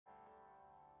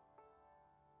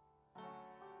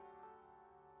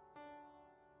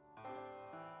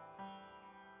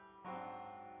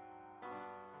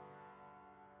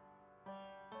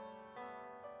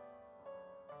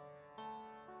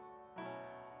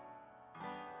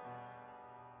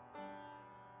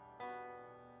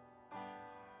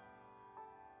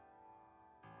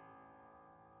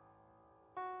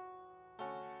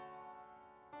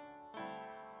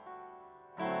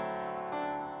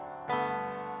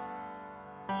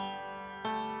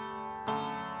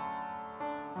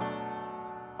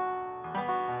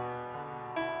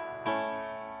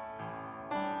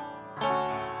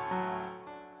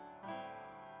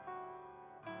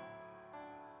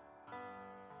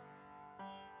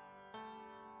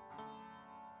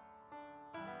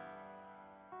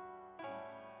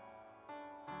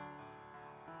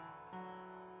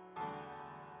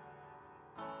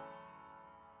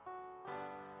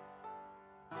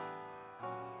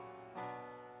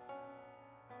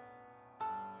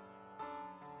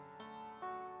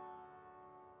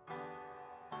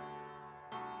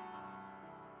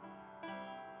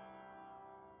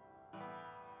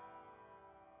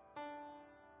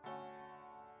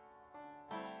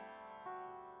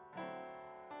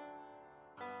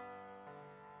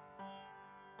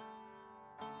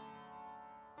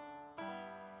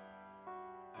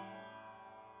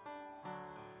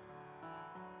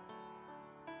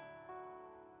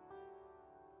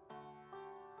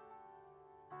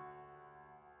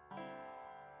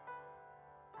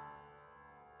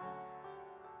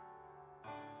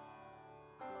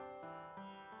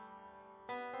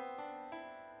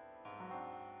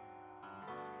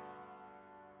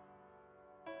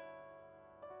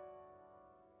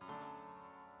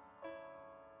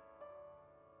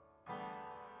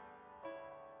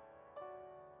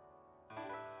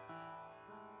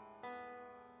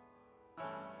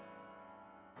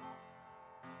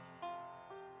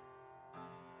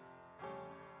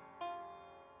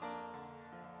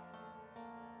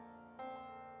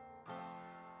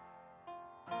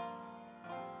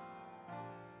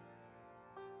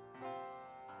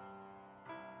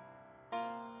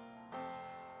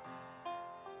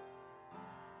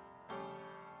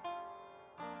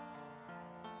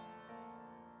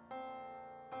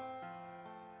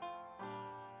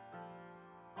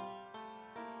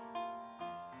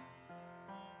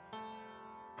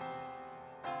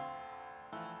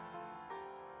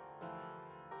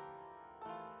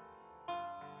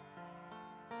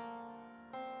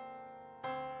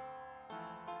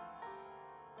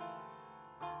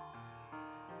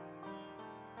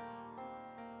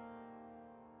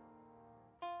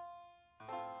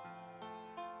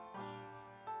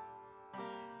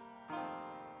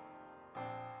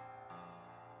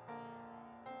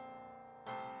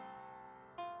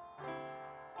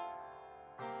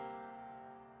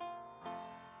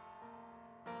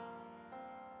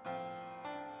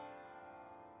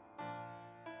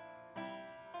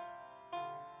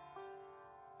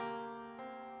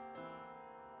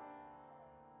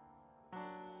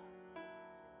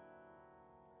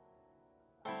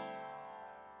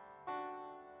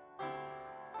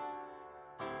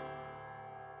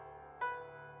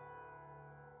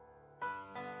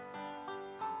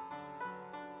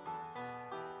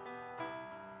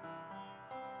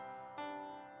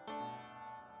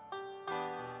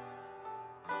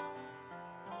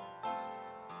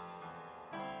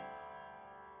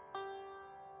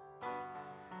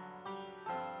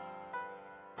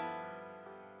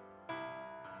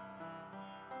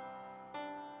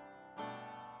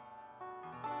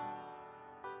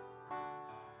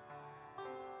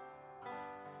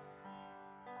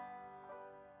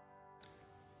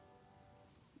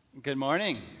Good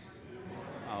morning.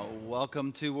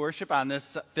 Welcome to worship on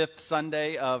this fifth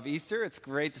Sunday of Easter. It's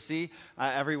great to see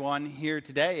everyone here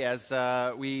today as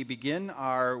we begin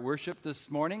our worship this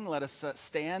morning. Let us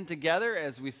stand together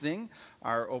as we sing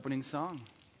our opening song.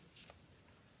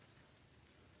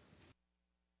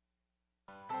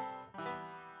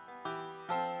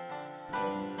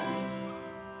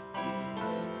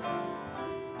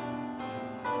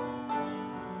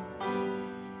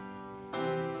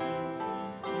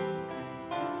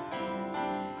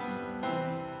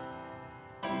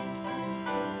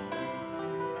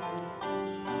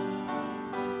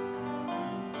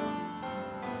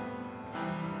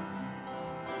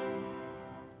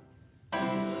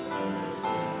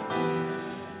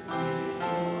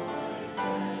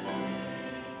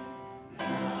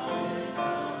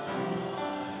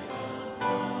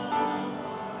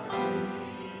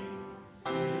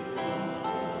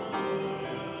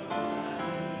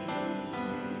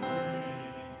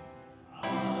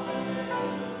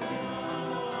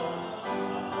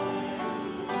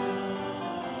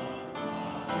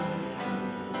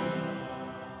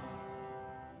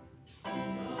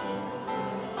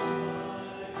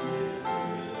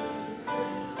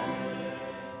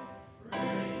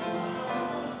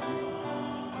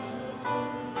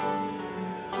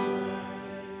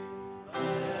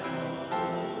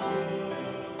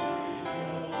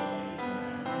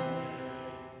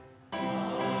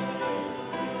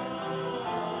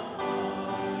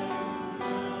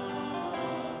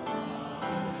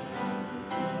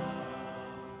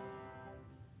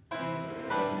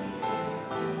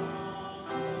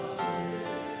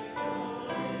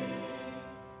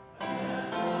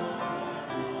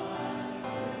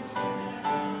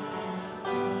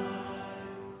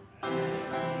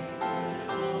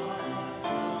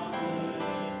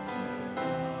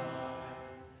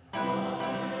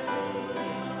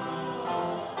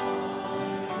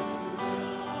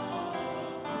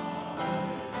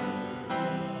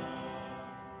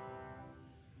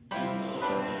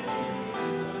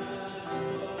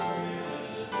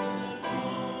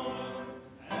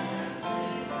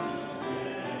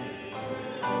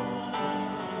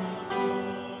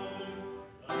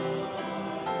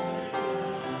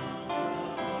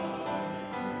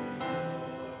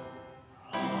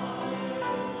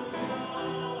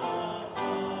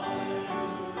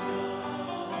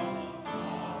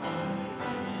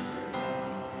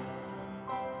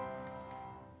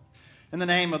 In the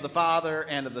name of the Father,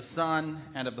 and of the Son,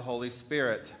 and of the Holy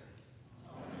Spirit.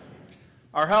 Amen.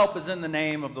 Our help is in the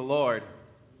name of the Lord.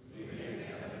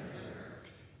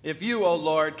 If you, O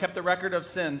Lord, kept a record of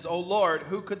sins, O Lord,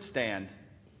 who could stand?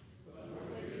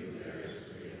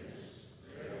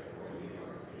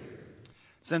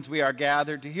 Since we are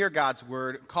gathered to hear God's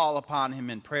word, call upon him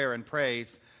in prayer and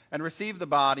praise, and receive the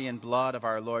body and blood of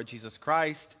our Lord Jesus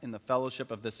Christ in the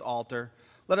fellowship of this altar.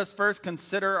 Let us first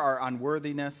consider our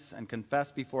unworthiness and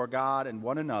confess before God and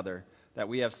one another that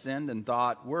we have sinned in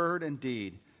thought, word, and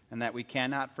deed, and that we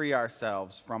cannot free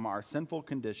ourselves from our sinful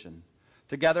condition.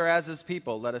 Together as his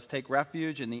people, let us take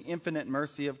refuge in the infinite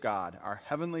mercy of God, our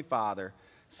heavenly Father,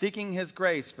 seeking his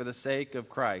grace for the sake of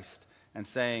Christ, and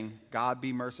saying, God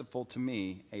be merciful to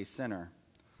me, a sinner.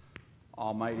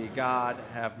 Almighty God,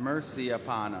 have mercy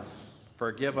upon us,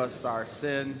 forgive us our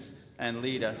sins, and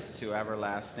lead us to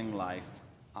everlasting life.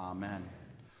 Amen.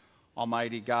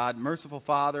 Almighty God, merciful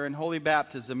Father, in holy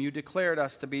baptism you declared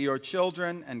us to be your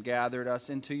children and gathered us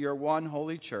into your one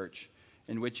holy church,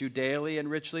 in which you daily and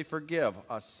richly forgive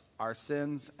us our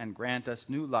sins and grant us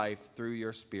new life through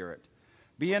your Spirit.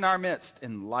 Be in our midst,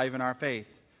 enliven our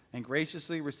faith, and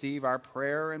graciously receive our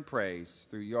prayer and praise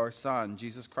through your Son,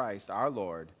 Jesus Christ, our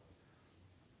Lord.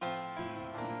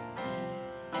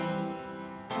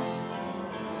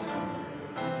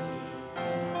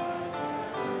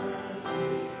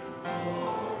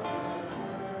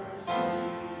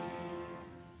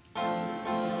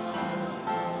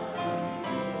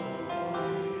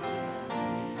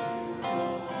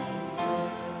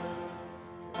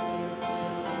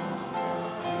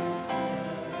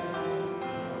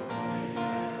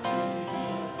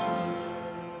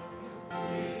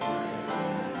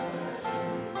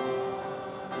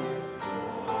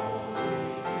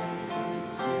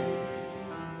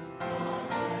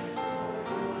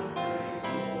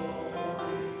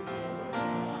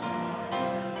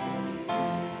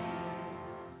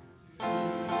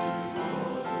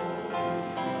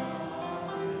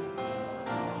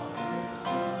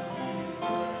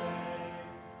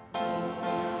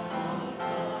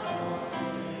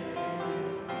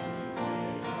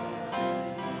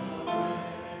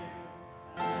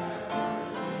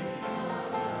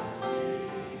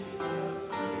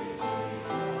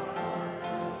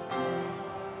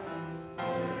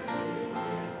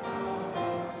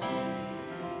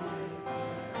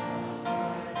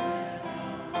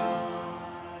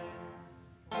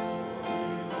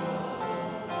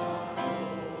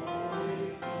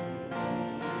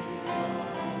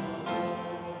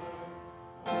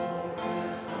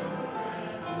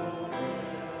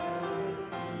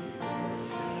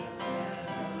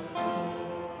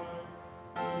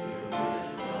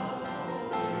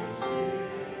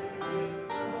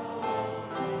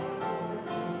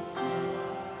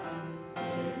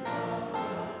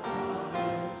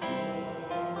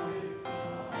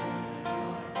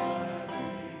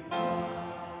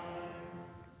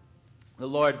 The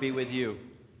Lord be with you.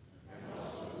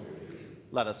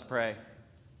 Let us pray.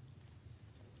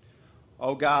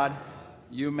 O God,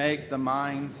 you make the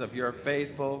minds of your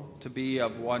faithful to be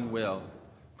of one will.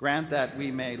 Grant that we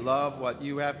may love what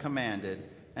you have commanded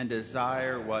and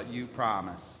desire what you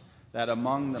promise, that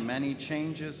among the many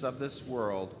changes of this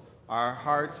world, our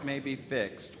hearts may be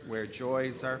fixed where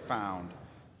joys are found.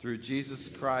 Through Jesus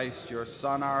Christ, your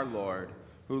Son, our Lord,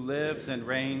 who lives and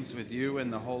reigns with you in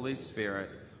the Holy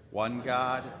Spirit, one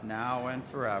God, now and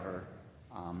forever.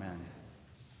 Amen.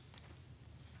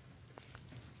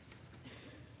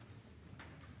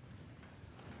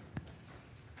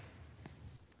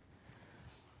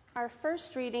 Our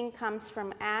first reading comes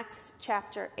from Acts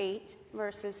chapter 8,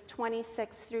 verses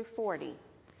 26 through 40.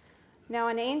 Now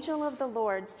an angel of the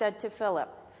Lord said to Philip,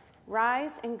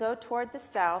 "Rise and go toward the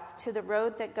south to the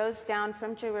road that goes down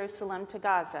from Jerusalem to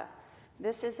Gaza.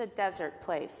 This is a desert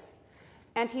place."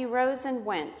 And he rose and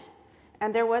went.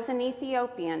 And there was an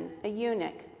Ethiopian, a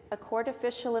eunuch, a court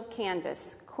official of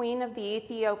Candace, queen of the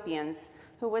Ethiopians,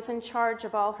 who was in charge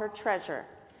of all her treasure.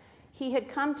 He had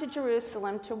come to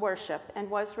Jerusalem to worship and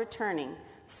was returning,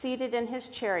 seated in his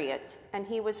chariot, and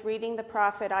he was reading the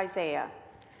prophet Isaiah.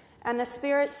 And the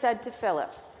Spirit said to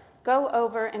Philip, "Go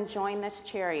over and join this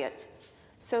chariot."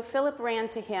 So Philip ran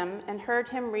to him and heard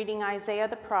him reading Isaiah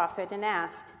the prophet and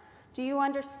asked, "Do you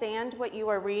understand what you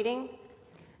are reading?"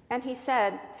 And he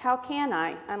said, "How can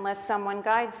I, unless someone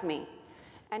guides me?"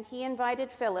 And he invited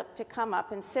Philip to come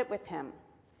up and sit with him.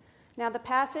 Now the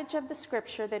passage of the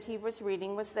scripture that he was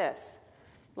reading was this: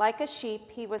 "Like a sheep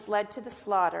he was led to the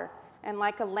slaughter, and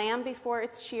like a lamb before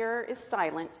its shearer is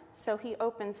silent, so he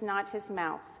opens not his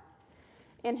mouth.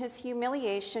 In his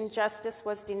humiliation justice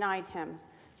was denied him.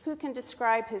 Who can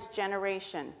describe his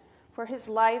generation? For his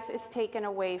life is taken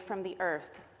away from the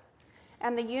earth."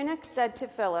 And the eunuch said to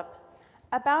Philip,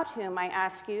 "About whom, I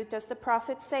ask you, does the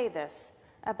prophet say this?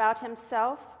 About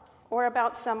himself or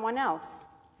about someone else?"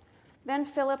 Then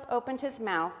Philip opened his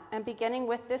mouth, and beginning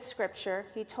with this scripture,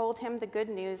 he told him the good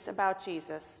news about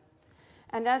Jesus.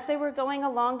 And as they were going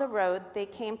along the road, they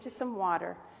came to some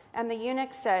water, and the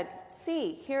eunuch said,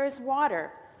 "See, here is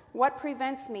water. What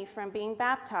prevents me from being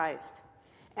baptized?"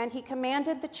 And he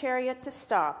commanded the chariot to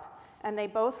stop, and they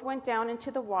both went down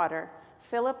into the water,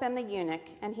 Philip and the eunuch,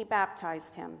 and he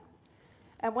baptized him.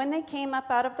 And when they came up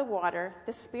out of the water,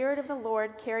 the Spirit of the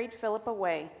Lord carried Philip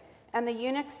away, and the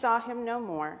eunuch saw him no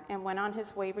more and went on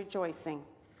his way rejoicing.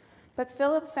 But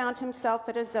Philip found himself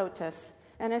at Azotus,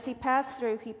 and as he passed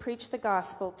through, he preached the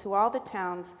gospel to all the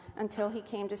towns until he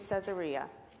came to Caesarea.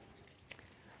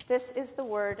 This is the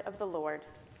word of the Lord.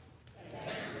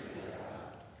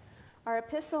 Our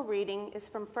epistle reading is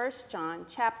from 1 John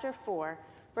chapter 4,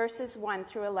 verses 1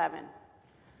 through 11.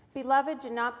 "Beloved,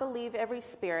 do not believe every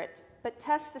spirit, but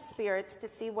test the spirits to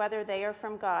see whether they are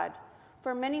from God.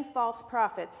 For many false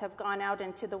prophets have gone out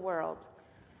into the world.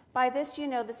 By this you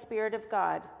know the Spirit of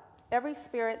God. Every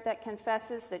spirit that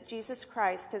confesses that Jesus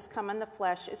Christ has come in the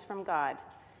flesh is from God,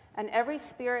 and every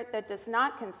spirit that does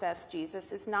not confess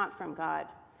Jesus is not from God.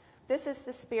 This is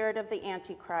the spirit of the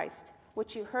Antichrist,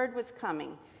 which you heard was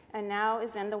coming, and now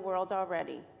is in the world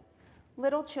already.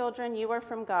 Little children, you are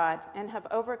from God and have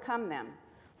overcome them,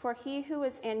 for he who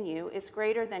is in you is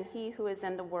greater than he who is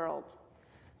in the world.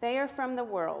 They are from the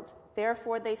world,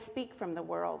 therefore they speak from the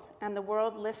world, and the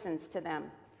world listens to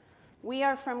them. We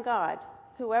are from God.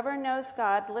 Whoever knows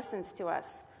God listens to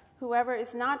us. Whoever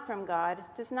is not from God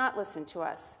does not listen to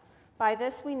us. By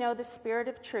this we know the spirit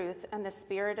of truth and the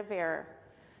spirit of error.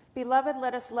 Beloved,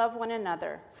 let us love one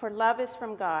another, for love is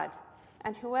from God.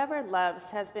 And whoever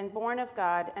loves has been born of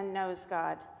God and knows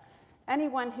God.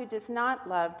 Anyone who does not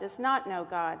love does not know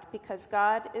God, because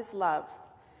God is love.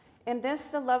 In this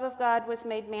the love of God was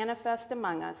made manifest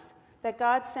among us, that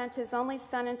God sent his only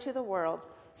Son into the world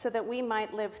so that we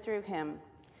might live through him.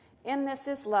 In this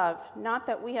is love, not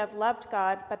that we have loved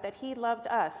God, but that he loved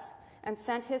us and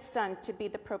sent his Son to be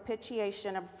the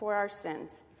propitiation for our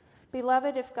sins.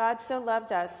 Beloved, if God so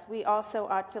loved us, we also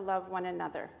ought to love one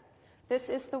another. This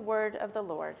is the word of the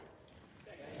Lord.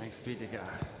 Thanks be to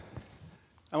God.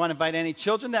 I want to invite any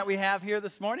children that we have here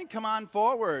this morning. Come on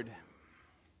forward.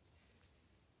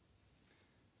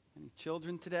 Any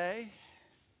children today?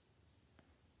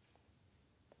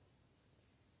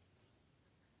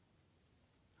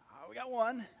 Oh, we got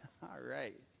one. All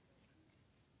right.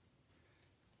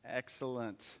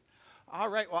 Excellent. All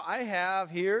right. Well, I have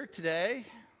here today.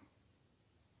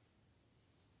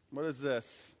 What is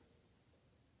this?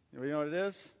 Anybody know what it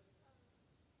is?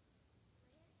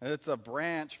 It's a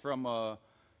branch from a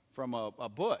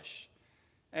bush,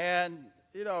 and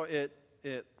you know it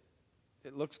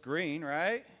looks green,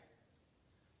 right?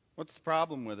 What's the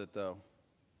problem with it, though?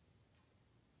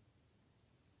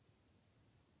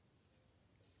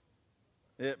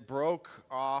 It broke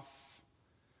off.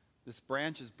 This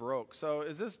branch is broke. So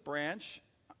is this branch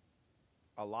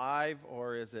alive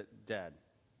or is it dead?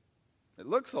 It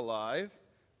looks alive.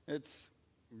 It's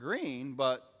green,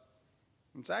 but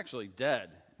it's actually dead.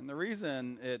 And the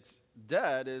reason it's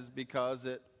dead is because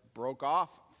it broke off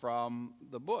from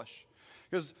the bush.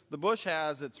 Because the bush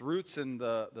has its roots in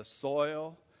the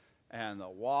soil and the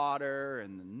water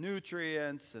and the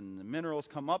nutrients, and the minerals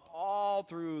come up all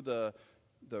through the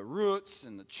roots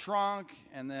and the trunk,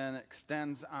 and then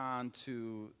extends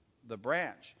onto the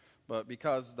branch. But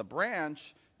because the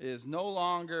branch is no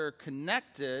longer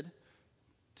connected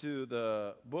to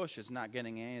the bush, it's not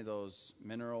getting any of those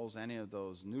minerals, any of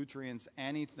those nutrients,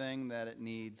 anything that it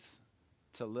needs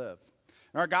to live.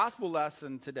 And our gospel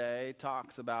lesson today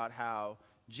talks about how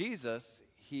Jesus,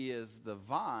 he is the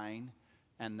vine,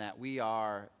 and that we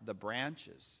are the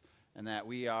branches, and that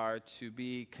we are to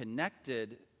be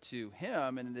connected to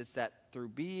him, and it is that through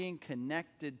being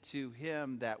connected to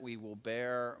him that we will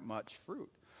bear much fruit.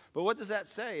 But what does that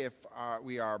say if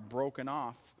we are broken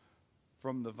off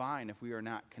from the vine? If we are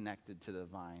not connected to the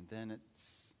vine, then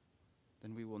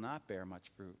we will not bear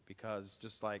much fruit, because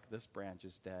just like this branch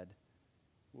is dead,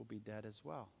 we'll be dead as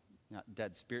well. Not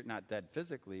dead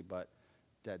physically, but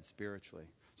dead spiritually.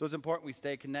 So it's important we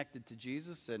stay connected to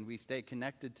Jesus, and we stay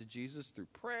connected to Jesus through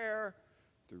prayer,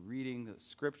 through reading the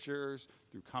scriptures,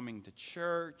 through coming to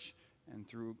church, and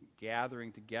through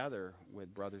gathering together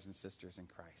with brothers and sisters in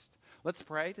Christ. Let's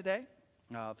pray today.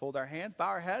 Fold our hands, bow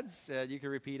our heads. You can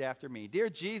repeat after me. Dear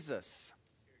Jesus,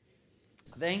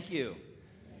 thank you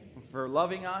for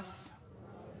loving us,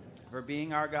 for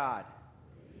being our God,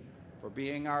 for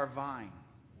being our vine.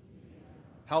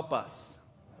 Help us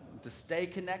to stay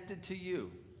connected to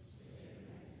you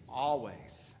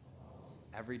always,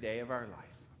 every day of our life.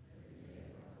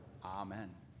 Amen.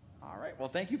 All right. Well,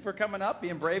 thank you for coming up,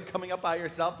 being brave, coming up by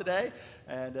yourself today,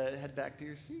 and head back to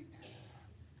your seat.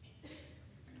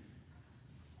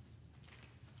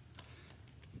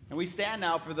 And we stand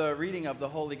now for the reading of the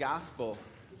Holy Gospel.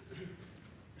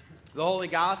 The Holy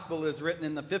Gospel is written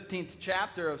in the 15th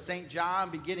chapter of St. John,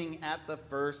 beginning at the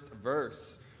first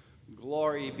verse.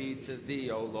 Glory be to thee,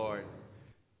 O Lord.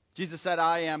 Jesus said,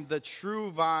 I am the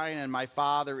true vine, and my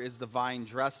Father is the vine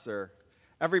dresser.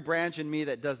 Every branch in me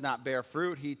that does not bear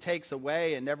fruit, he takes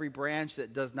away, and every branch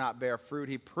that does not bear fruit,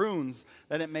 he prunes,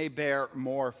 that it may bear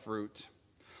more fruit.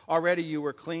 Already you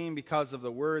were clean because of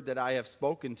the word that I have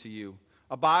spoken to you.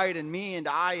 Abide in me, and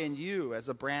I in you. As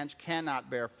a branch cannot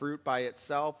bear fruit by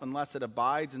itself unless it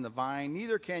abides in the vine,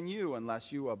 neither can you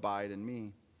unless you abide in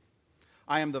me.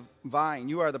 I am the vine,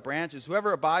 you are the branches.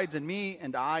 Whoever abides in me,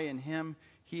 and I in him,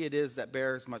 he it is that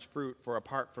bears much fruit, for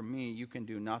apart from me you can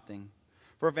do nothing.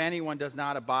 For if anyone does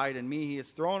not abide in me, he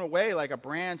is thrown away like a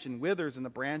branch and withers, and the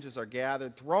branches are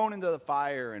gathered, thrown into the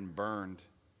fire, and burned.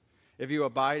 If you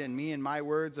abide in me, and my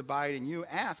words abide in you,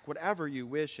 ask whatever you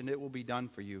wish, and it will be done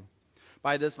for you.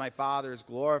 By this my Father is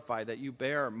glorified, that you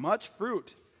bear much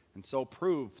fruit, and so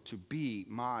prove to be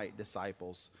my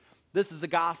disciples. This is the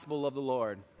gospel of the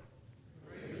Lord.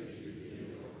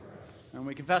 And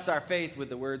we confess our faith with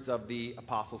the words of the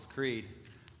Apostles' Creed.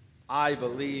 I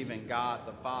believe in God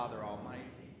the Father Almighty,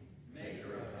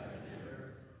 maker of heaven and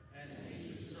earth, and in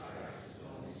Jesus Christ, his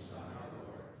only Son, our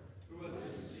Lord, who was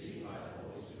conceived by the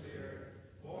Holy Spirit,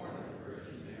 born of the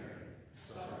Virgin Mary,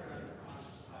 suffered under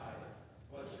Pontius Pilate,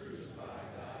 was crucified,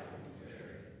 died, and was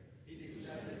buried. He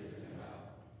descended into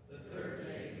hell. The third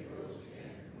day he rose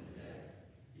again from the dead.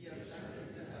 He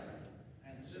ascended into heaven,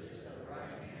 and sits at the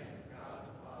right hand of God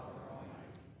the Father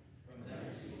Almighty. From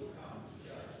thence he will come to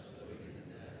judge the living and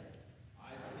the dead.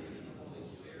 I believe in the Holy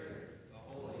Spirit, the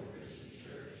holy Christian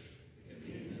Church, the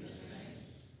communion of the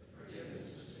saints, the forgiveness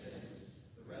of sins,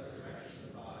 the resurrection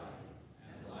of the body,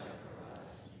 and life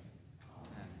everlasting.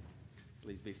 Amen.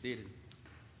 Please be seated.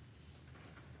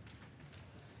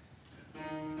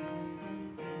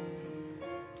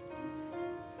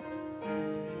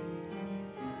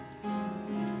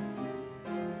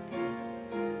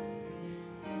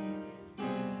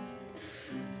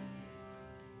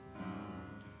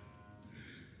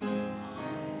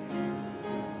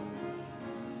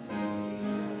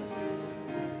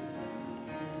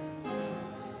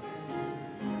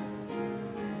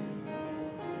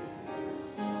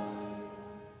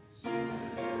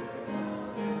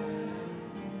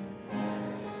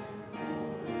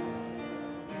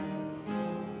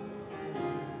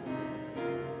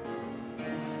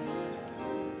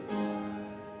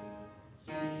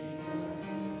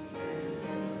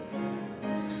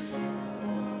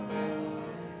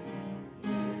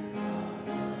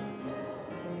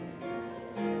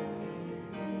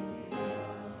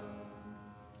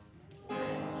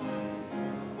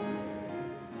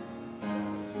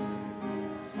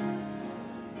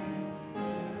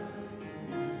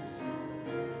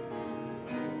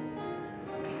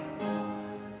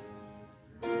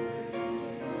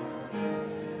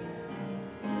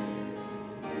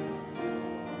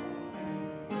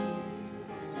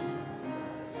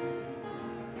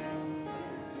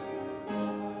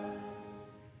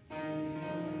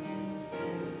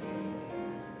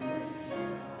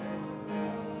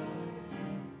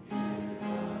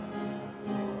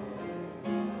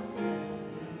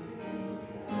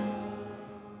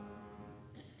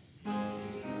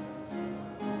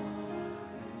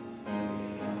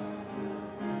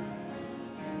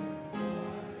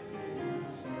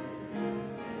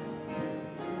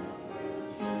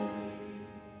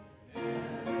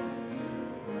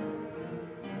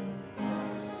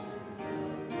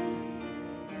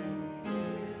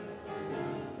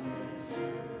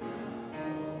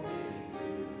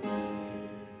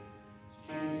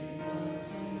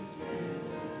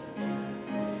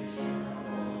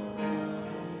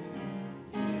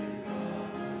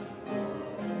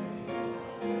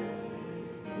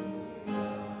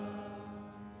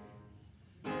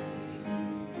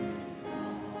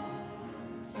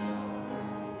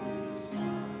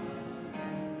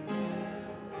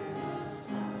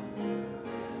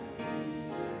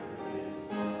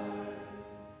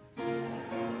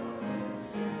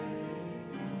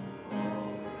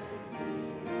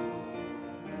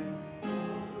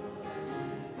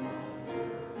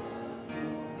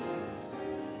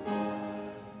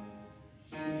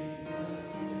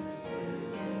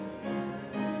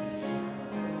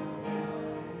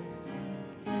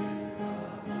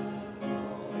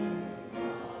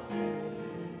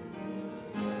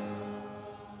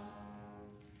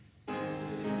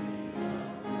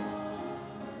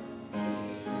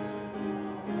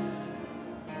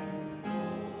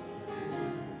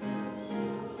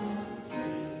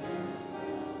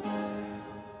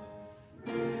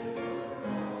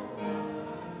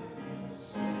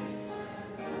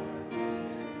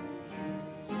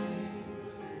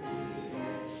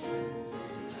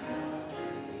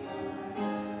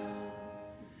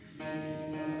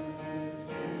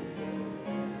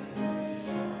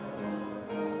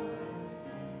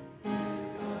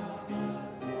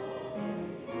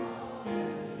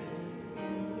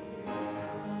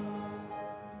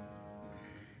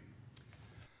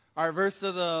 Our verse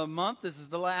of the month, this is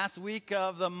the last week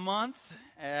of the month,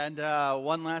 and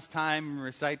one last time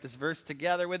recite this verse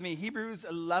together with me. Hebrews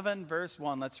 11, verse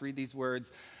 1. Let's read these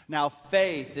words. Now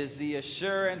faith is the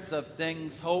assurance of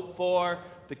things hoped for,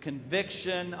 the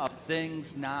conviction of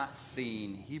things not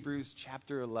seen. Hebrews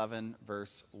chapter 11,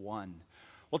 verse 1.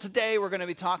 Well, today we're going to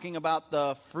be talking about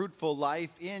the fruitful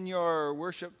life. In your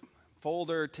worship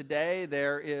folder today,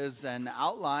 there is an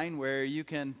outline where you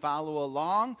can follow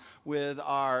along with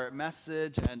our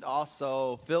message and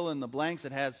also fill in the blanks.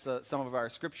 It has some of our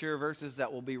scripture verses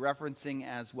that we'll be referencing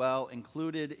as well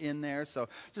included in there. So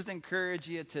just encourage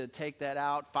you to take that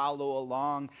out, follow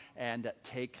along, and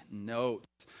take notes.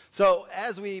 So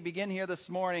as we begin here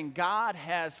this morning, God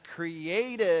has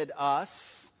created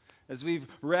us. As we've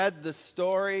read the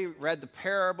story, read the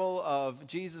parable of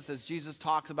Jesus, as Jesus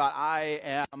talks about, I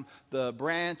am the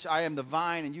branch, I am the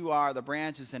vine, and you are the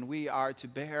branches, and we are to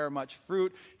bear much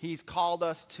fruit. He's called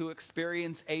us to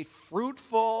experience a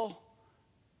fruitful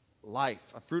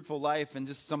life, and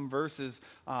just some verses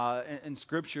in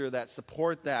Scripture that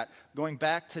support that. Going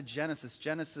back to Genesis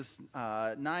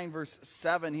 9, verse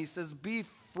 7, he says, be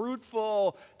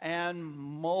fruitful and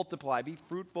multiply. Be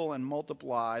fruitful and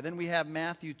multiply. Then we have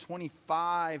Matthew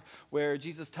 25, where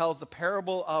Jesus tells the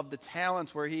parable of the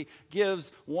talents, where he gives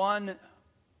one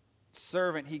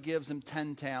servant, he gives him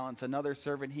 10 talents. Another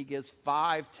servant, he gives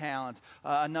 5 talents.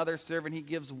 Another servant, he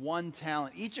gives 1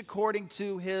 talent, each according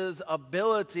to his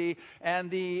ability. And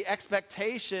the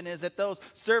expectation is that those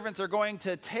servants are going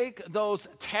to take those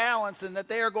talents and that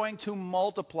they are going to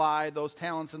multiply those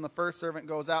talents. And the first servant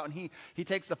goes out and he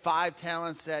takes the 5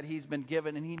 talents that he's been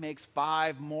given and he makes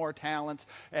 5 more talents.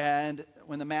 And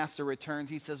when the master returns,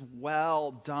 he says,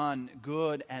 well done,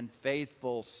 good and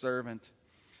faithful servant.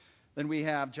 Then we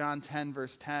have John 10,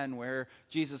 verse 10, where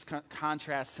Jesus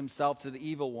contrasts himself to the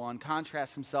evil one,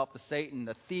 contrasts himself to Satan,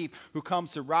 the thief who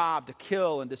comes to rob, to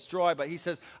kill, and destroy. But he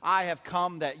says, I have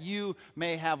come that you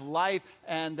may have life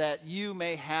and that you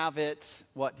may have it,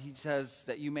 what he says,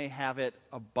 that you may have it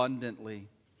abundantly.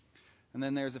 And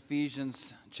then there's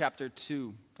Ephesians chapter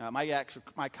 2.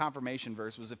 My confirmation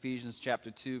verse was Ephesians chapter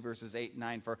 2, verses 8 and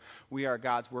 9, for we are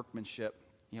God's workmanship.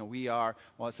 We are,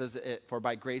 it says, for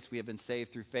by grace we have been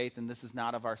saved through faith, and this is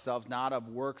not of ourselves, not of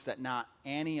works that not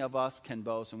any of us can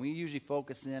boast. And we usually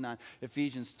focus in on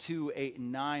Ephesians 2, 8,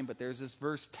 and 9, but there's this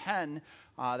verse 10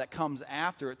 that comes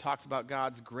after. It talks about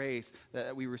God's grace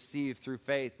that we receive through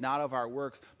faith, not of our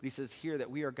works. But he says here that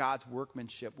we are God's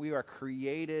workmanship. We are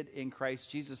created in Christ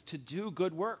Jesus to do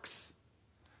good works,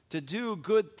 to do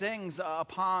good things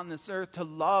upon this earth, to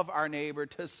love our neighbor,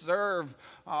 to serve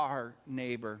our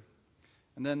neighbor.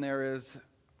 And then there is,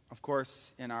 of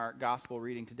course, in our gospel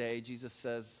reading today, Jesus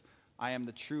says, I am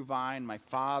the true vine, my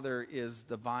Father is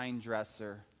the vine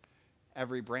dresser.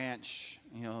 Every branch,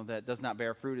 that does not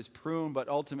bear fruit is pruned, but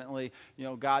ultimately,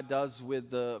 God does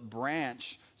with the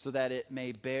branch so that it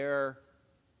may bear,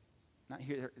 not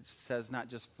here it says not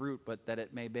just fruit, but that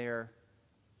it may bear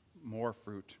more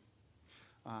fruit.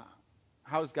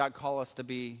 How does God call us to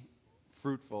be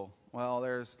fruitful? Well,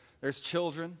 there's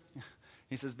children.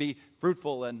 He says, be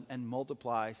fruitful and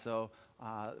multiply. So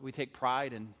we take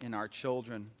pride in our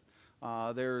children.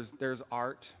 There's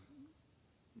art,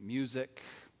 music,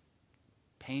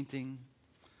 painting.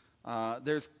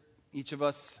 There's each of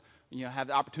us, have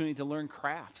the opportunity to learn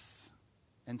crafts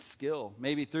and skill.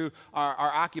 Maybe through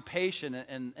our occupation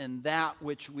and that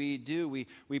which we do,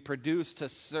 we produce to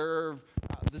serve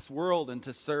this world and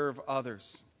to serve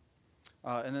others.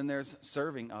 And then there's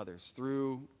serving others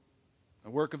through the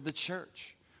work of the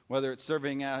church, whether it's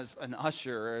serving as an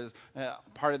usher, as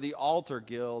part of the altar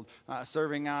guild,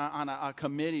 serving on a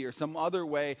committee or some other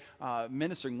way,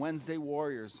 ministering, Wednesday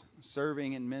warriors,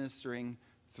 serving and ministering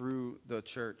through the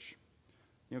church.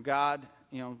 God,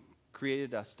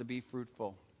 created us to be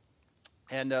fruitful.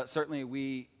 And certainly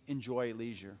we enjoy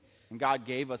leisure. And God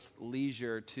gave us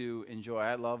leisure to enjoy.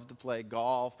 I love to play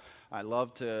golf. I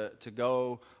love to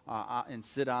go and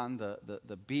sit on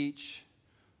the beach.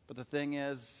 But the thing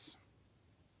is,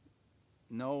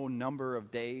 no number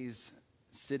of days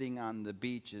sitting on the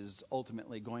beach is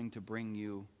ultimately going to bring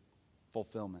you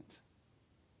fulfillment.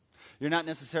 You're not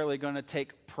necessarily going to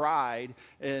take pride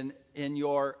in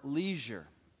your leisure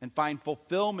and find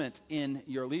fulfillment in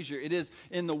your leisure. It is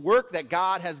in the work that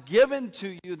God has given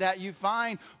to you that you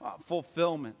find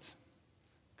fulfillment.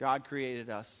 God created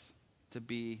us to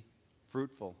be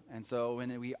fruitful. And so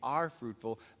when we are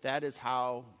fruitful, that is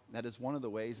one of the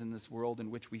ways in this world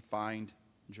in which we find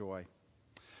joy.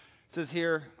 It says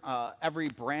here, every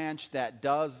branch that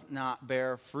does not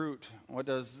bear fruit. What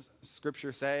does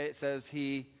Scripture say? It says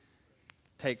he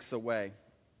takes away.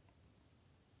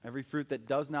 Every fruit that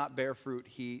does not bear fruit,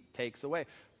 he takes away.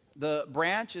 The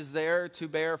branch is there to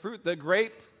bear fruit. The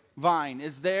grapevine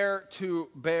is there to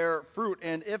bear fruit.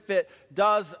 And if it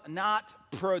does not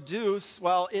produce,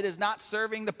 well, it is not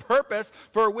serving the purpose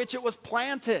for which it was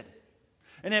planted.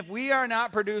 And if we are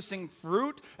not producing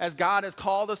fruit, as God has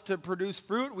called us to produce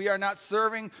fruit, we are not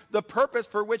serving the purpose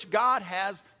for which God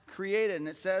has created. And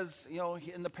it says,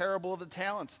 in the parable of the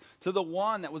talents, to the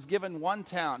one that was given 1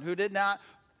 talent, who did not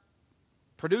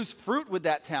produce fruit with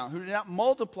that talent, who did not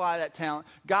multiply that talent,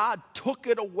 God took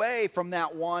it away from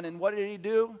that one. And what did he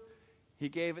do? He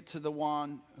gave it to the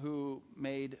one who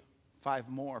made 5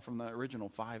 more from the original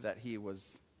 5 that he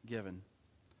was given.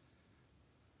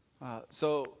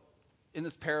 So in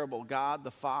this parable, God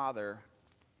the Father,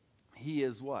 he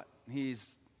is what?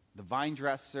 He's the vine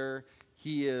dresser.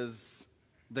 He is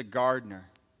the gardener.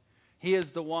 He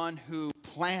is the one who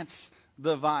plants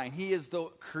the vine. He is the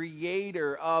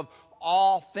creator of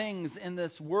all things in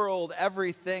this world,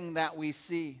 everything that we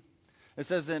see. It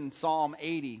says in Psalm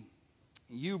 80,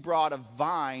 you brought a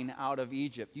vine out of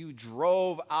Egypt. You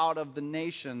drove out of the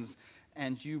nations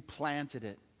and you planted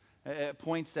it. It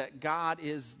points that God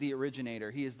is the originator.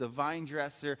 He is the vine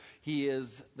dresser. He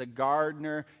is the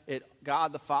gardener.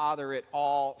 God the Father, it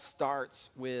all starts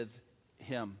with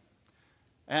him.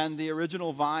 And the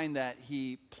original vine that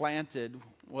he planted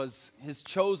was his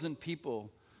chosen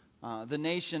people, the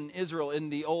nation Israel in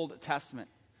the Old Testament.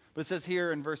 But it says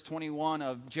here in verse 21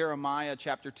 of Jeremiah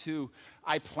chapter 2,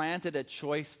 I planted a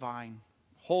choice vine,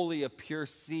 wholly of pure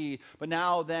seed. But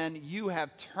now then you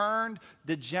have turned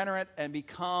degenerate and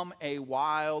become a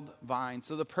wild vine.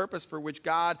 So the purpose for which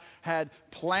God had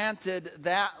planted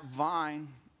that vine,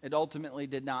 it ultimately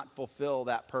did not fulfill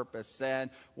that purpose. And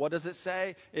what does it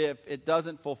say? If it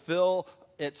doesn't fulfill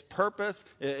its purpose,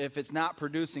 if it's not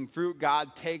producing fruit,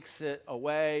 God takes it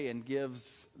away and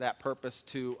gives that purpose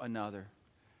to another.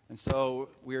 And so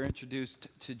we're introduced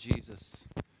to Jesus.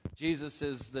 Jesus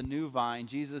is the new vine.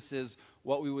 Jesus is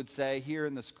what we would say here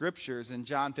in the scriptures. In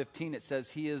John 15, it says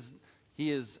he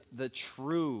is the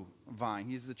true vine.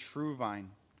 He's the true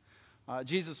vine.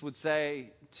 Jesus would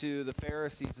say to the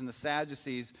Pharisees and the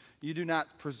Sadducees, you do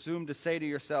not presume to say to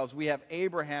yourselves, we have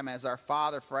Abraham as our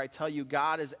father, for I tell you,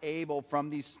 God is able from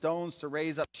these stones to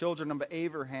raise up children of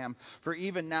Abraham. For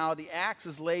even now the axe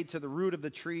is laid to the root of the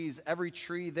trees. Every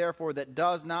tree, therefore, that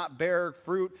does not bear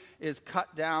fruit is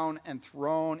cut down and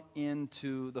thrown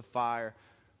into the fire.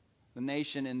 The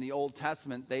nation in the Old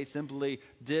Testament, they simply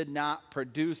did not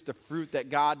produce the fruit that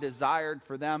God desired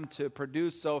for them to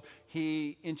produce. So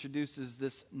he introduces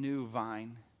this new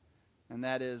vine, and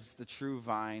that is the true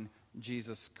vine,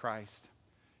 Jesus Christ.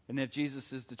 And if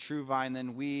Jesus is the true vine,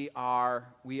 then we are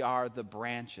the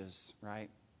branches, right?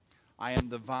 I am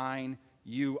the vine,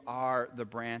 you are the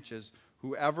branches.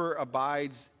 Whoever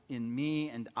abides in me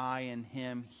and I in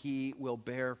him, he will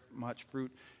bear much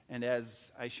fruit. And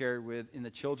as I shared in the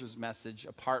children's message,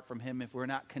 apart from him, if we're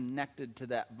not connected to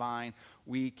that vine,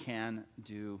 we can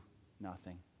do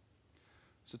nothing.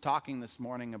 So talking this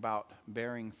morning about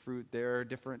bearing fruit, there are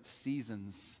different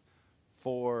seasons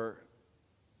for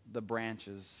the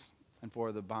branches and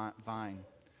for the vine.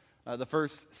 The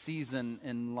first season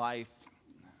in life,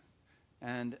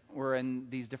 and we're in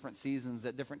these different seasons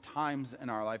at different times in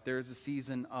our life, there is a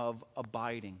season of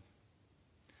abiding.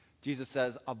 Jesus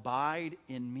says, abide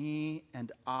in me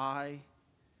and I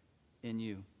in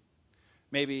you.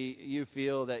 Maybe you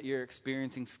feel that you're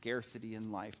experiencing scarcity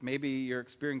in life. Maybe you're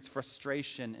experiencing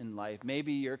frustration in life.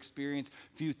 Maybe you're experiencing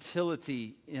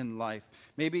futility in life.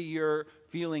 Maybe you're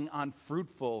feeling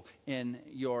unfruitful in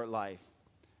your life.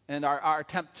 And our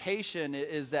temptation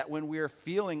is that when we're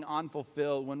feeling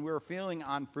unfulfilled, when we're feeling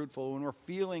unfruitful, when we're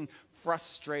feeling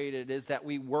frustrated, is that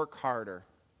we work harder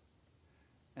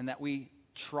and that we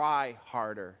try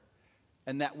harder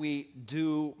and that we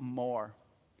do more.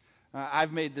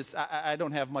 I've made this, I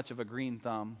don't have much of a green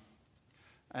thumb,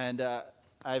 and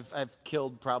I've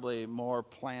killed probably more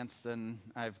plants than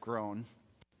I've grown.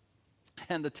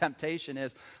 And the temptation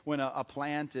is when a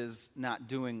plant is not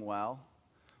doing well,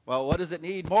 what does it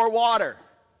need? More water,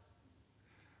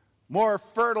 more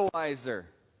fertilizer,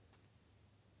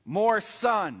 more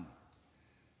sun.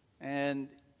 And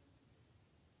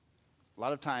a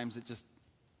lot of times it just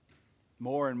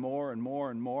more and more and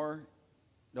more and more,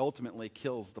 it ultimately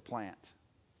kills the plant.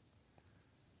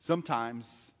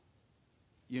 Sometimes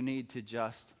you need to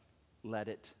just let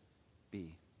it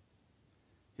be.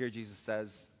 Here Jesus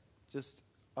says, just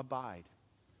abide,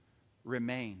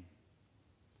 remain,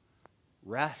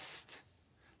 rest.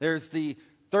 There's the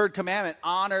third commandment,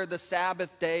 honor the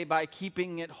Sabbath day by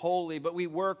keeping it holy. But we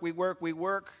work,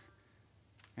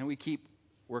 and we keep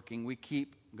working. We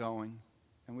keep going,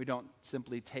 and we don't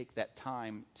simply take that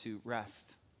time to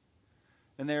rest.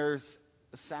 And there's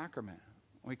a sacrament.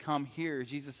 When we come here,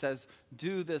 Jesus says,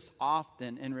 do this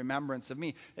often in remembrance of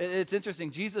me. It's interesting.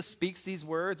 Jesus speaks these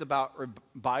words about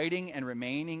abiding and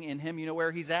remaining in him. You know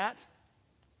where he's at?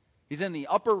 He's in the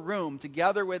upper room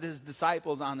together with his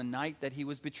disciples on the night that he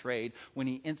was betrayed when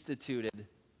he instituted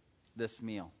this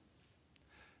meal.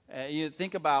 You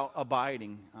think about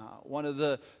abiding. One of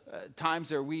the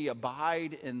times where we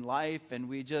abide in life and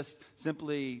we just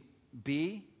simply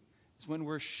be is when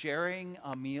we're sharing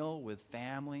a meal with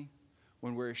family,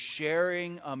 when we're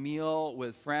sharing a meal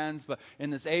with friends. But in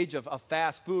this age of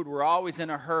fast food, we're always in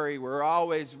a hurry. We're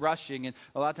always rushing. And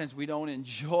a lot of times we don't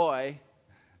enjoy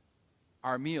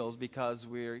our meals because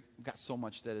we've got so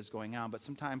much that is going on. But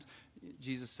sometimes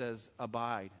Jesus says,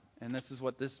 abide. And this is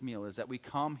what this meal is, that we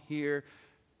come here,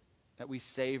 that we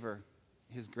savor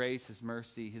his grace, his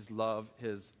mercy, his love,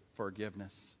 his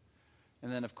forgiveness.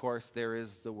 And then, of course, there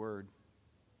is the Word.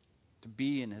 To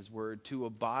be in his Word, to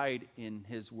abide in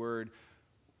his Word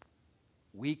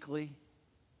weekly,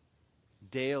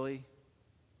 daily,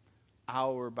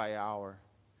 hour by hour.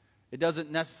 It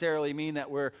doesn't necessarily mean that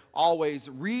we're always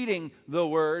reading the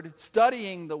Word,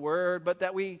 studying the Word, but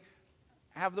that we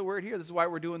have the Word here. This is why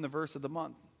we're doing the verse of the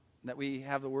month, that we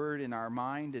have the Word in our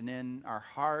mind and in our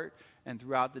heart, and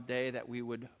throughout the day that we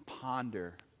would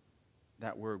ponder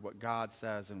that Word, what God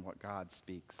says and what God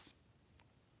speaks.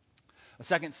 A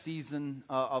second season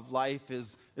of life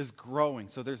is growing.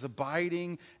 So there's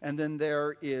abiding, and then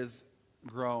there is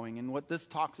growing. And what this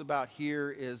talks about here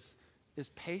is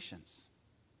patience.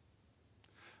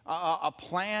 A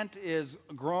plant is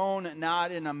grown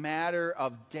not in a matter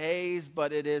of days,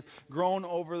 but it is grown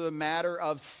over the matter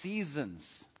of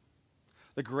seasons.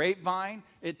 The grapevine,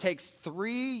 it takes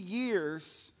 3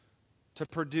 years to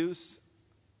produce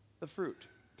the fruit.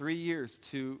 3 years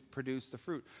to produce the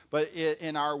fruit. But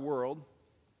in our world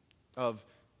of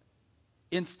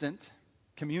instant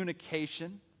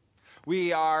communication,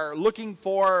 we are looking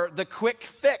for the quick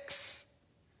fix.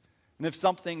 And if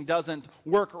something doesn't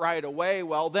work right away,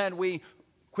 well, then we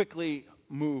quickly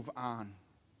move on.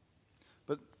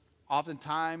 But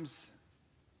oftentimes,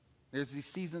 there's these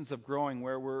seasons of growing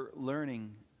where we're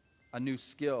learning a new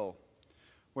skill,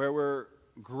 where we're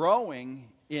growing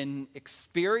in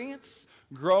experience,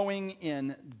 growing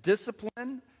in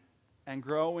discipline, and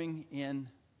growing in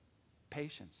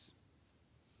patience.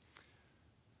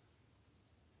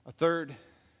 A third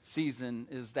season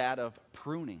is that of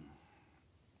pruning.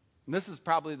 And this is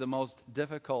probably the most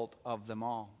difficult of them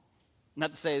all.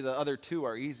 Not to say the other two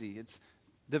are easy. It's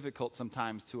difficult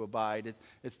sometimes to abide.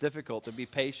 It's difficult to be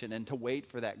patient and to wait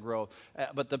for that growth.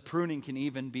 But the pruning can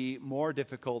even be more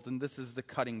difficult, and this is the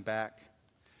cutting back.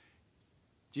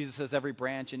 Jesus says, every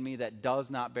branch in me that does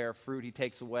not bear fruit, he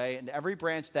takes away. And every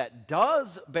branch that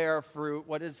does bear fruit,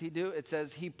 what does he do? It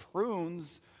says he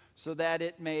prunes so that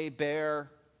it may bear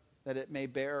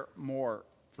more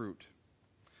fruit.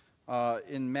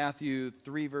 In Matthew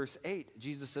 3, verse 8,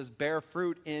 Jesus says, bear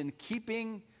fruit in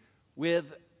keeping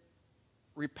with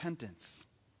repentance.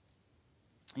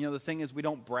 You know, the thing is, we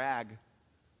don't brag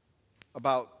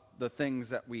about the things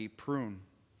that we prune.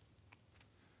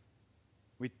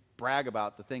 We brag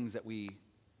about the things that we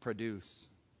produce.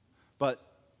 But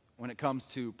when it comes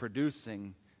to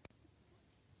producing,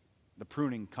 the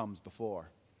pruning comes before.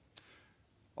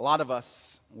 A lot of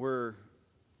us,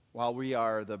 while we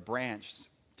are the branch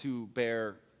to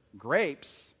bear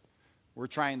grapes, we're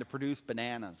trying to produce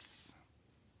bananas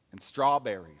and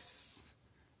strawberries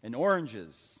and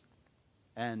oranges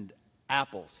and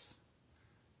apples.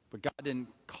 But God didn't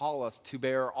call us to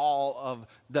bear all of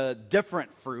the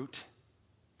different fruit.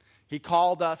 He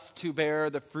called us to bear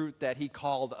the fruit that he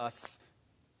called us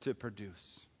to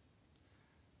produce.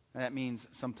 And that means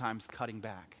sometimes cutting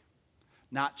back.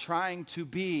 Not trying to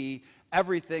be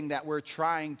everything that we're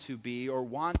trying to be or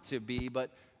want to be,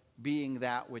 but being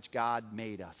that which God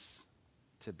made us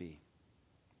to be.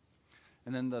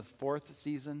 And then the fourth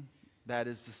season, that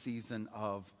is the season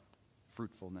of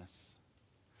fruitfulness.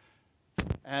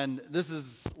 And this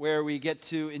is where we get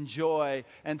to enjoy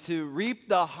and to reap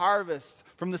the harvest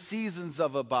from the seasons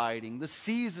of abiding, the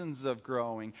seasons of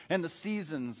growing, and the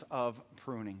seasons of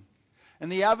pruning.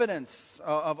 And the evidence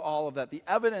of all of that, the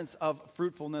evidence of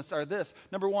fruitfulness are this.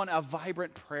 Number one, a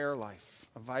vibrant prayer life.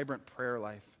 A vibrant prayer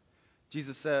life.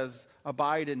 Jesus says,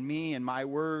 abide in me and my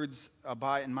words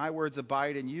abide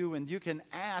in you, and you can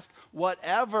ask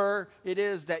whatever it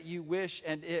is that you wish,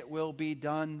 and it will be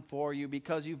done for you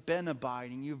because you've been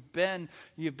abiding, you've been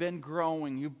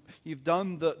growing, you've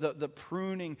done the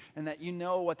pruning, and that you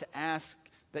know what to ask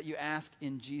that you ask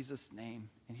in Jesus' name.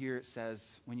 And here it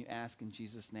says, when you ask in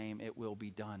Jesus' name, it will be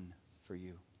done for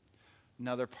you.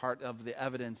 Another part of the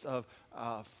evidence of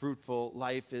fruitful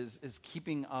life is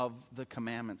keeping of the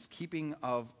commandments. Keeping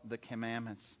of the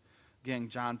commandments. Again,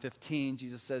 John 15,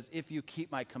 Jesus says, if you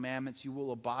keep my commandments, you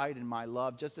will abide in my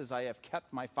love, just as I have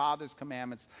kept my Father's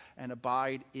commandments and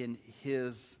abide in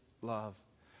his love.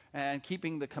 And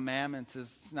keeping the commandments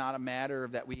is not a matter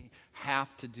of that we have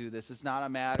to do this. It's not a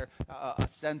matter, a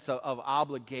sense of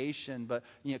obligation, but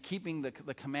keeping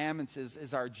the commandments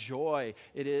is our joy.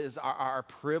 It is our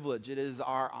privilege. It is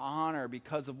our honor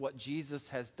because of what Jesus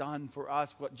has done for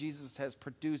us, what Jesus has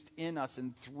produced in us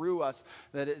and through us,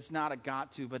 that it's not a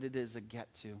got to, but it is a get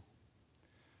to.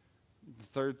 The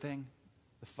third thing,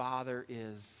 the Father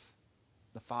is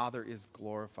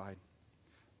glorified.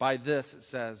 By this, it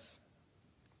says,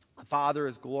 the Father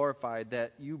is glorified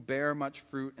that you bear much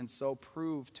fruit and so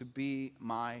prove to be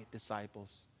my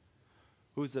disciples.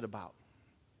 Who's it about?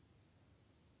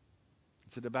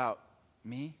 Is it about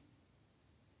me?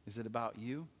 Is it about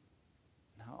you?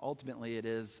 No, ultimately it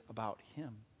is about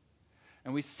him.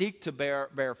 And we seek to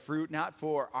bear fruit not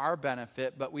for our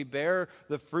benefit, but we bear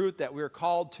the fruit that we're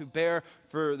called to bear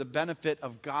for the benefit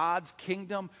of God's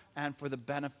kingdom and for the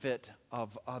benefit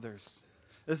of others.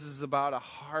 This is about a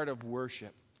heart of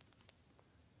worship.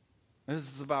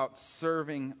 This is about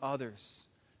serving others.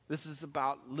 This is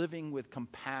about living with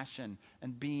compassion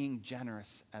and being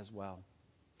generous as well.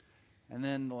 And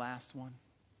then the last one,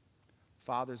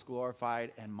 Father's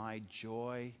glorified and my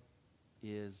joy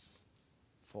is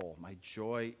full. My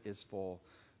joy is full.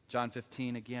 John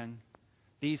 15 again.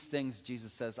 These things,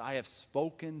 Jesus says, I have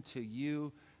spoken to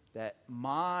you that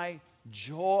my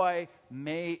joy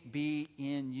may be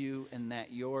in you and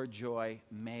that your joy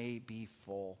may be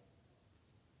full.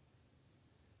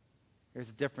 There's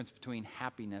a difference between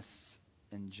happiness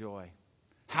and joy.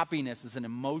 Happiness is an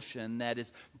emotion that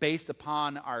is based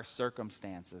upon our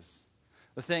circumstances.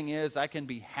 The thing is, I can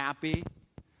be happy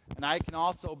and I can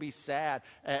also be sad.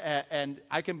 And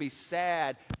I can be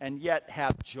sad and yet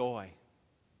have joy.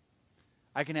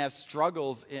 I can have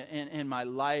struggles in my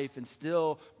life and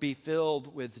still be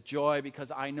filled with joy because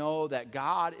I know that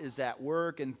God is at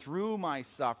work, and through my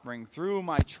suffering, through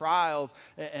my trials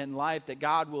in life, that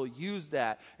God will use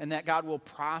that and that God will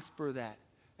prosper that.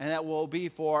 And that will be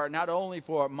for not only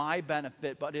for my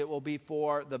benefit, but it will be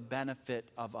for the benefit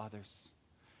of others.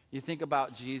 You think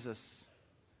about Jesus,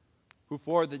 who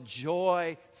for the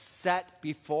joy set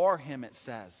before him, it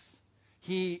says,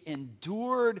 he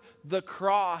endured the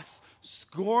cross,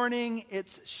 scorning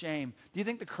its shame. Do you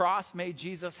think the cross made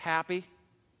Jesus happy?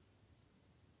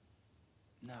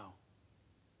 No.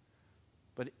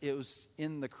 But it was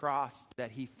in the cross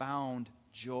that he found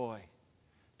joy,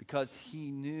 because he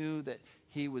knew that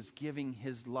he was giving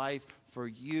his life for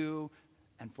you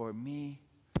and for me,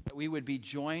 that we would be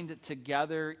joined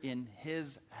together in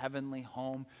his heavenly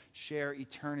home, share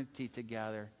eternity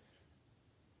together.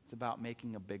 It's about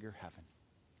making a bigger heaven.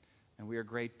 And we are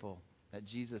grateful that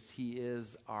Jesus, he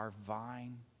is our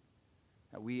vine,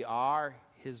 that we are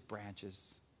his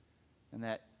branches, and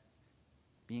that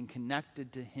being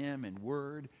connected to him in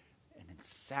word and in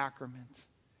sacrament,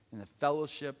 in the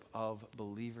fellowship of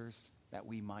believers, that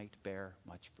we might bear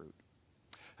much fruit.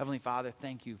 Heavenly Father,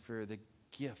 thank you for the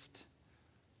gift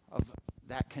of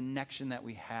that connection that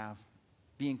we have,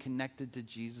 being connected to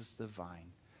Jesus the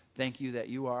vine. Thank you that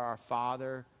you are our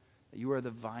Father, that you are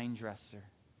the vine dresser.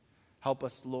 Help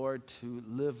us, Lord, to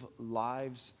live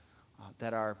lives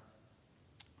that are,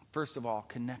 first of all,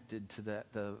 connected to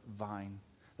the vine,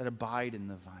 that abide in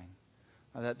the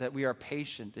vine, that we are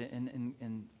patient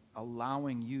in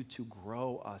allowing you to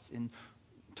grow us in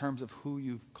terms of who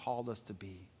you've called us to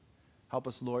be. Help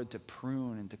us, Lord, to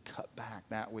prune and to cut back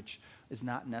that which is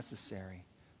not necessary,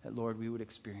 that, Lord, we would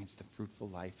experience the fruitful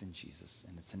life in Jesus.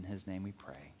 And it's in his name we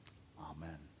pray.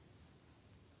 Amen.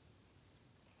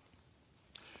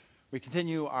 We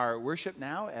continue our worship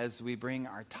now as we bring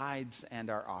our tithes and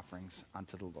our offerings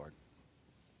unto the Lord.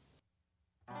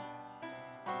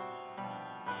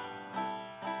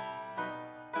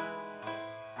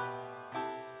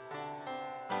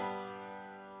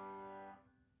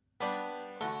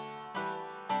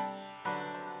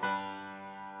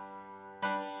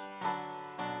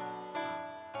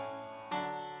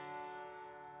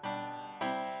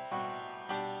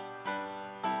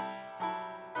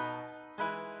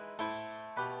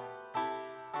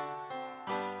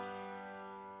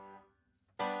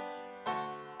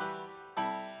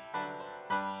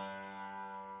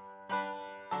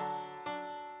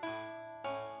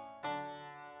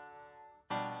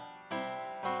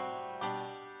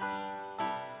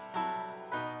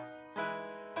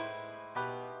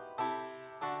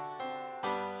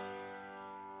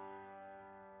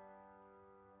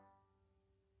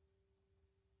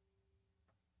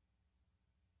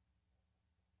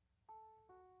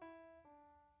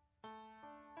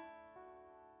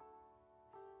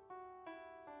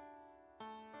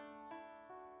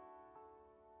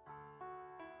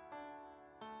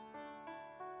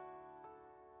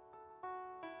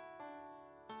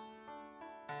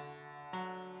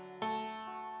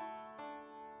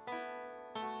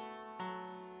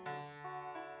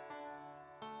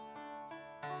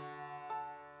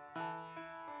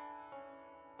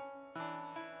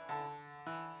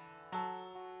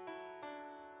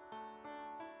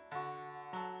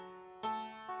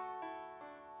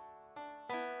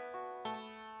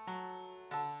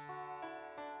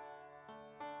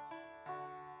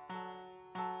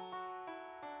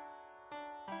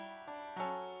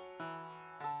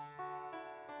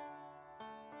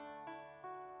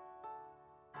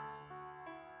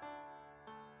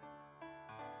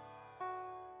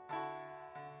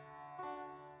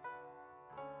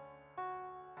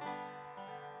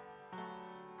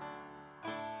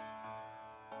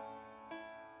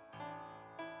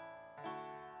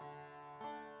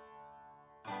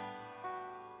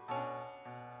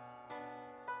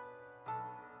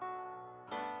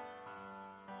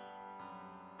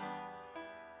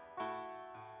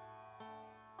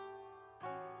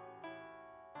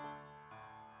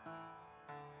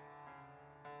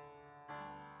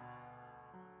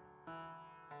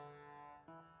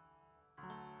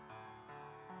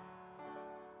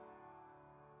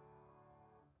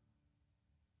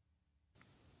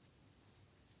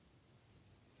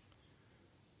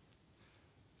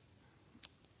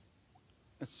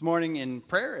 This morning in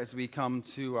prayer, as we come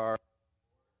to our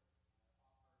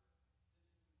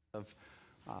of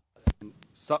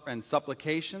and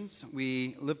supplications,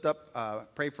 we lift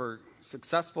up, pray for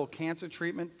successful cancer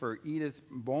treatment for Edith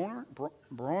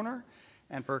Broner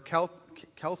and for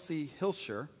Kelsey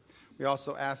Hilscher. We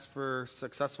also ask for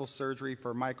successful surgery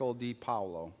for Michael D.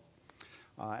 Paolo.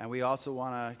 And we also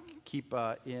want to keep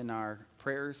in our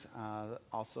prayers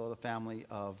also the family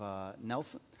of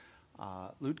Nelson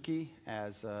Lutke,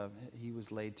 as he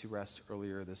was laid to rest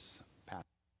earlier this past.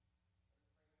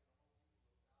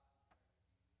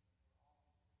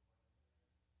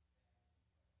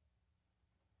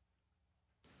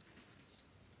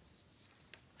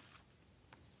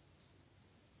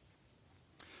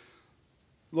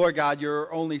 Lord God,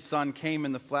 your only Son came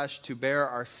in the flesh to bear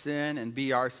our sin and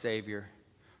be our Savior.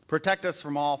 Protect us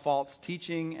from all false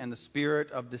teaching and the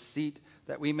spirit of deceit,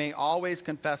 that we may always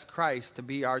confess Christ to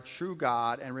be our true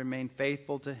God and remain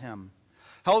faithful to him.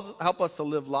 Help us to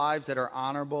live lives that are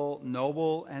honorable,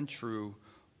 noble, and true.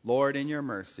 Lord, in your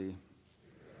mercy.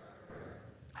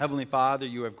 Heavenly Father,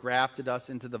 you have grafted us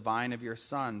into the vine of your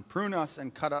Son. Prune us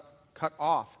and cut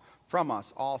off from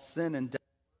us all sin and death.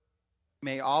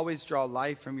 May always draw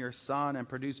life from your Son and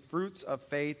produce fruits of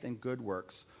faith and good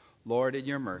works. Lord, in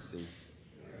your mercy.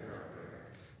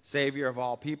 Savior of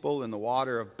all people, in the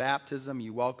water of baptism,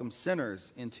 you welcome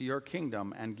sinners into your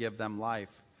kingdom and give them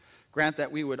life. Grant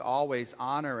that we would always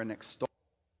honor and extol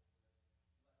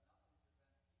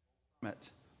it.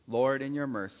 Lord, in your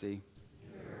mercy.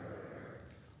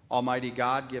 Almighty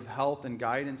God, give health and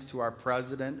guidance to our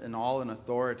president and all in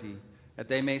authority, that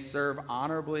they may serve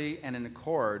honorably and in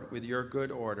accord with your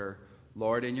good order.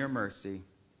 Lord, in your mercy.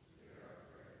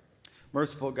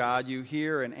 Merciful God, you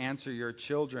hear and answer your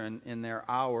children in their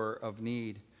hour of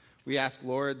need. We ask,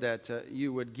 Lord, that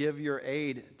you would give your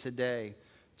aid today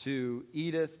to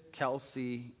Edith,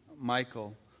 Kelsey,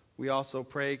 Michael. We also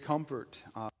pray comfort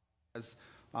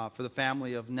for the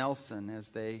family of Nelson as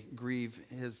they grieve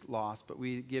his loss. But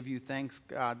we give you thanks,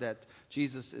 God, that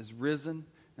Jesus is risen,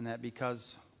 and that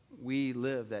because we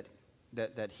live,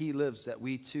 that he lives, that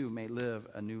we too may live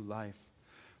a new life.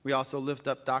 We also lift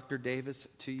up Dr. Davis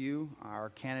to you,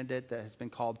 our candidate that has been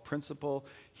called principal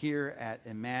here at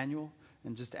Emmanuel,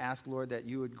 and just ask, Lord, that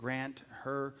you would grant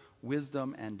her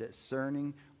wisdom and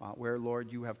discerning where,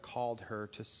 Lord, you have called her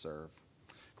to serve.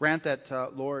 Grant that,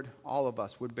 Lord, all of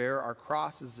us would bear our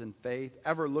crosses in faith,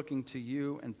 ever looking to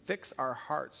you, and fix our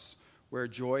hearts where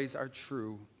joys are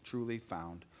truly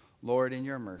found. Lord, in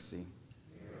your mercy.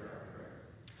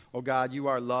 O God, you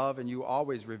are love, and you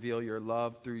always reveal your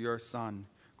love through your Son.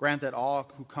 Grant that all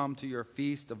who come to your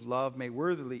feast of love may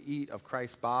worthily eat of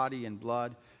Christ's body and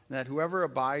blood, and that whoever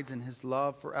abides in his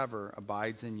love forever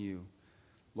abides in you.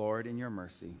 Lord, in your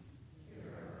mercy.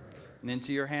 And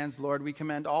into your hands, Lord, we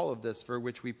commend all of this for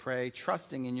which we pray,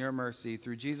 trusting in your mercy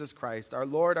through Jesus Christ, our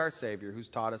Lord, our Savior, who's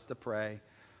taught us to pray.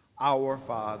 Our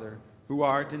Father, who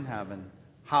art in heaven,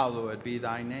 hallowed be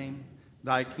thy name.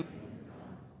 Thy kingdom.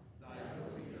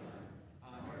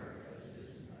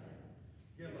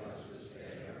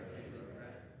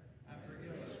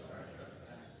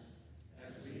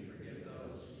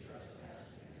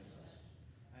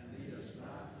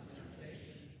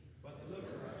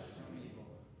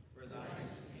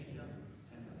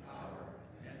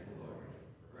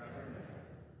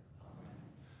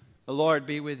 The Lord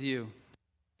be with you.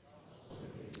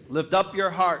 Lift up your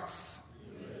hearts.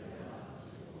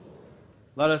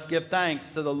 Let us give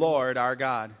thanks to the Lord our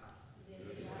God.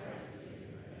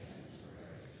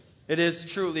 It is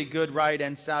truly good, right,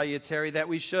 and salutary that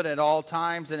we should at all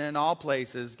times and in all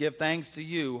places give thanks to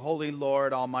you, Holy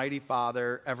Lord, Almighty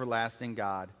Father, everlasting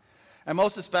God. And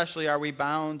most especially are we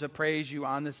bound to praise you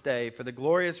on this day for the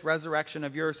glorious resurrection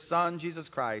of your Son, Jesus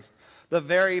Christ, the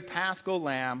very Paschal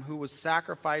Lamb who was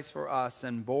sacrificed for us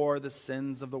and bore the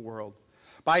sins of the world.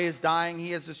 By his dying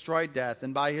he has destroyed death,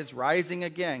 and by his rising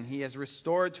again he has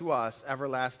restored to us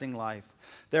everlasting life.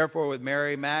 Therefore, with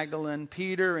Mary Magdalene,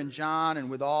 Peter, and John, and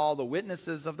with all the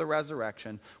witnesses of the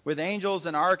resurrection, with angels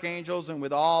and archangels, and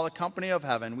with all the company of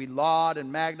heaven, we laud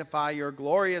and magnify your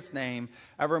glorious name,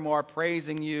 evermore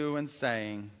praising you and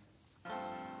saying,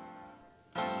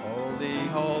 Holy,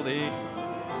 holy.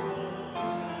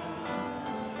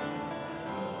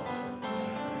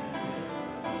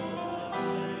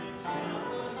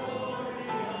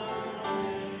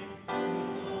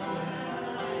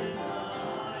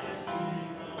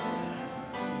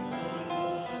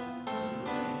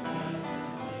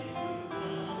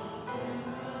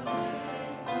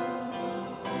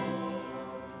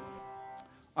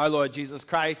 Our Lord Jesus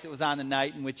Christ, it was on the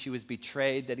night in which he was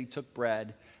betrayed that he took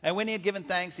bread. And when he had given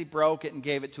thanks, he broke it and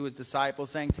gave it to his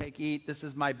disciples, saying, "Take, eat, this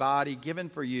is my body given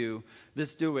for you.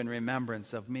 This do in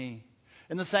remembrance of me."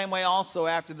 In the same way also,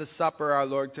 after the supper, our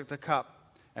Lord took the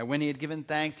cup. And when he had given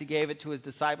thanks, he gave it to his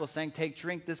disciples, saying, "Take,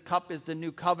 drink, this cup is the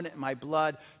new covenant in my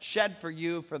blood, shed for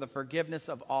you for the forgiveness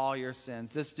of all your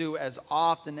sins. This do as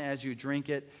often as you drink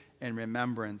it in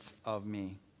remembrance of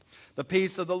me." The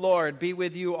peace of the Lord be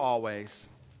with you always.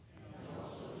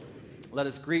 Let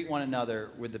us greet one another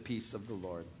with the peace of the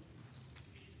Lord.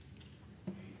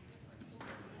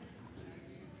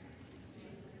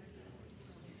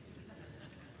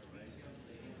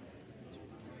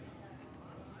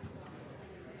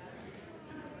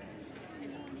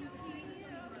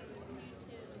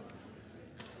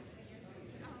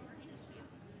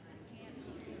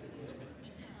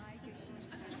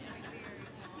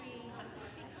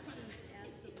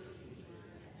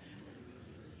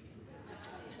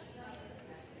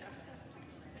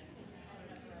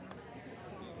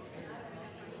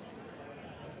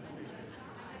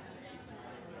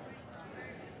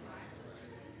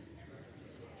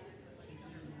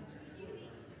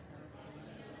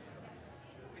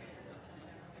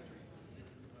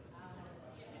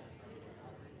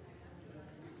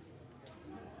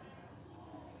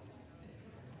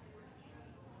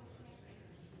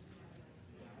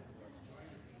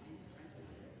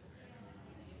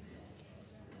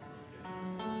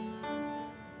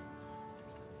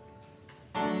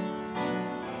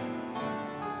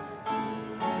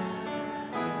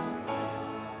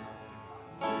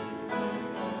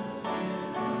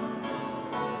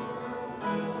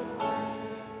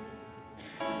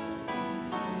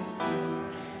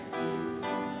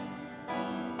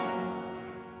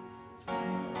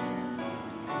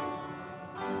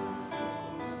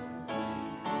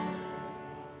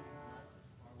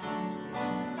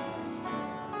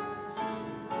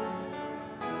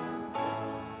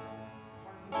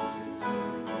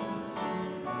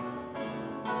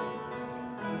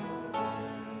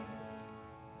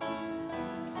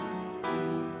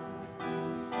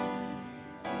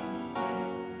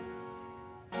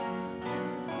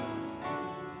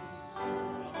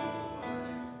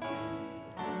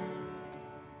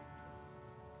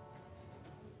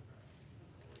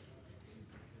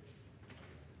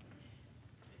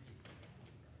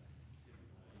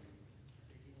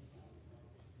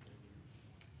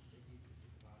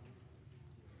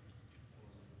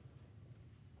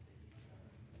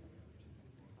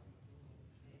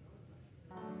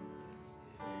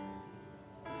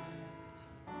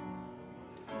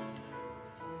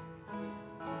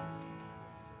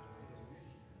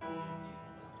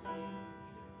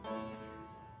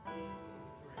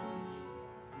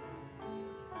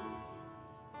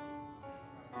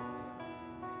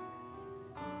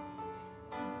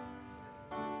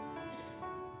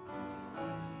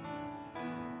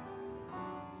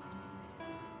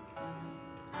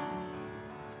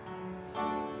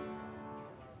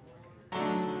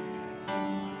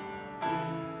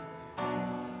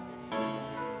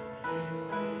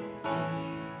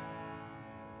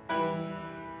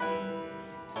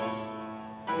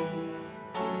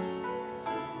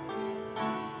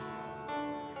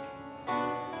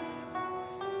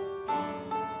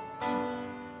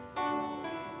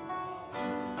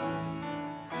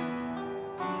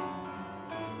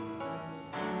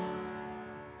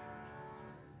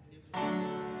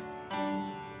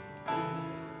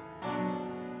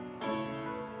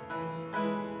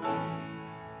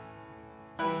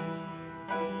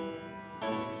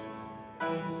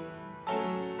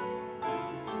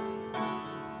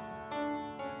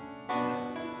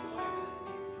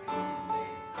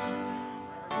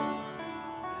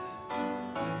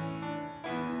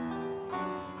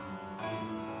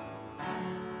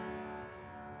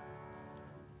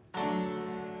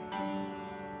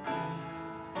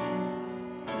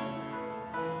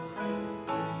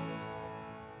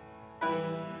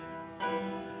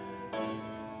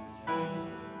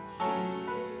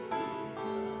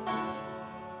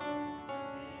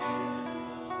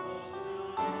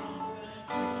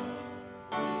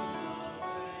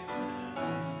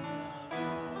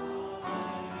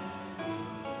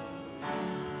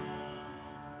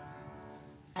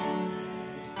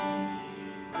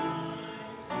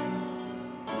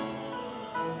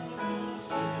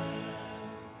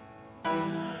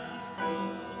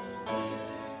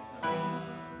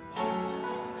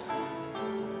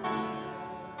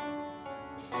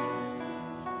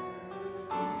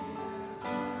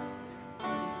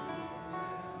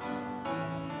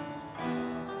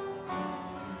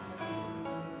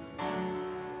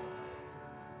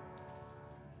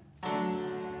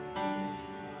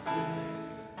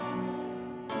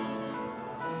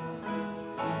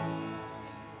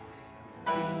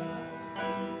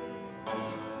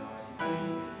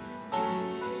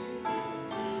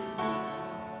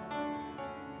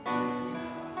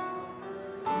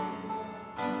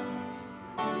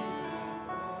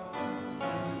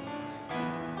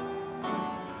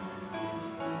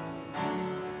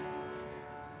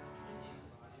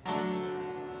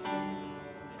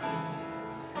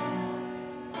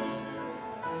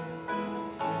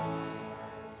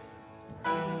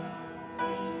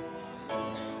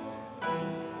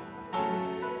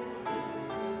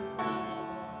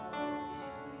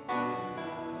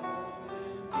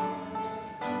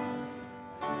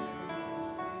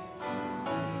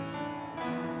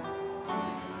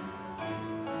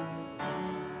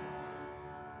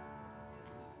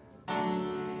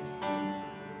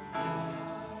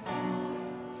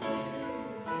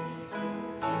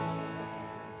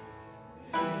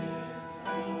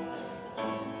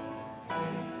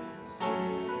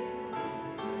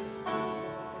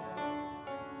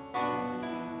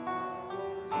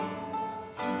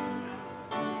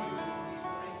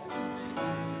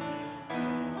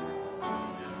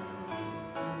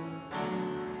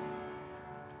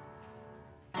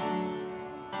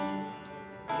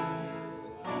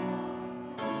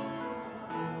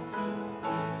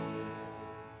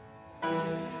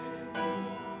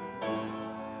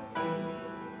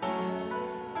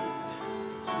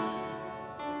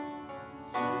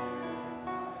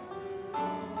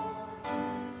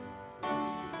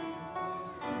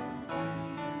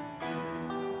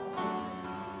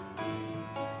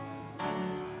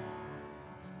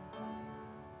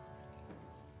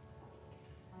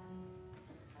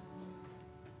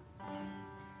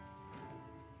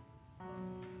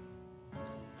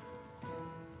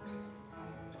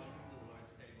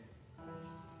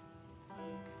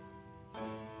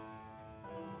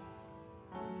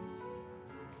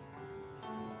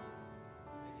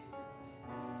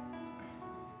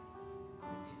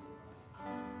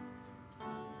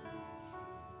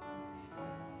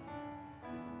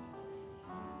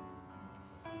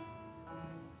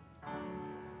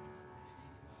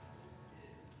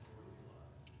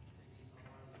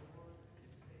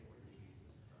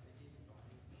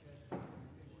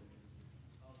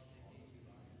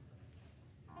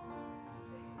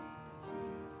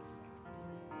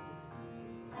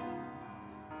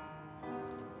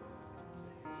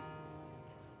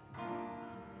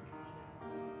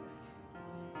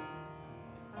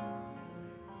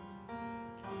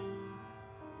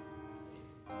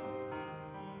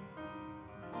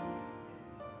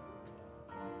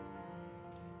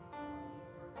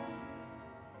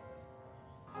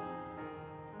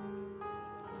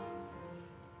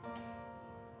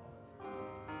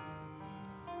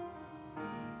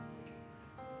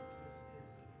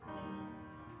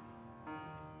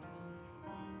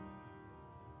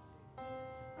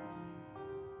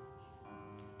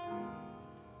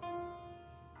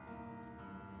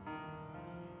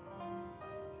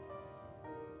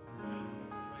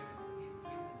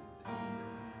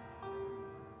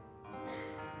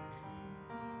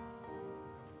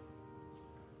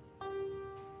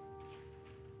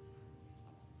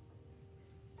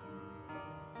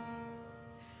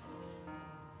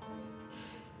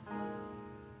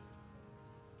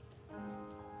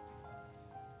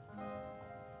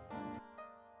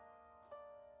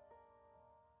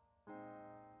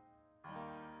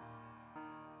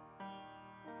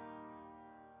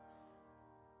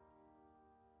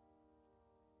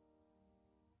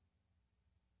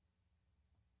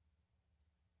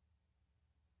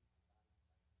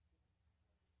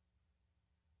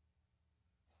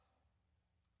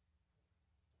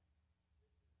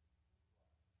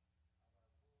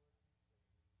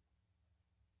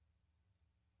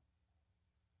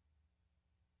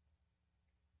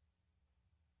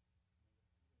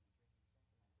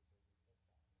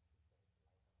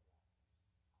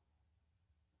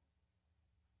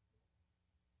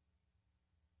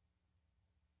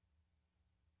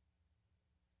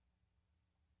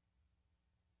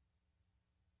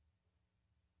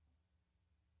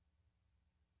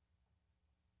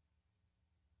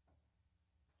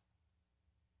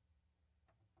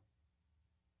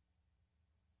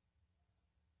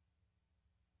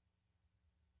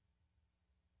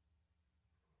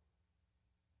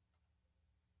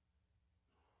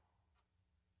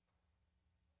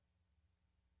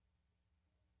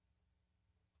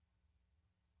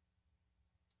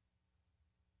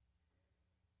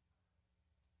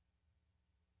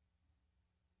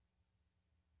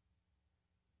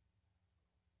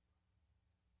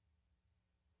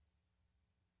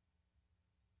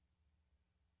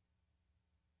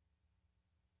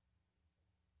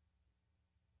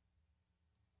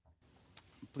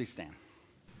 Please stand.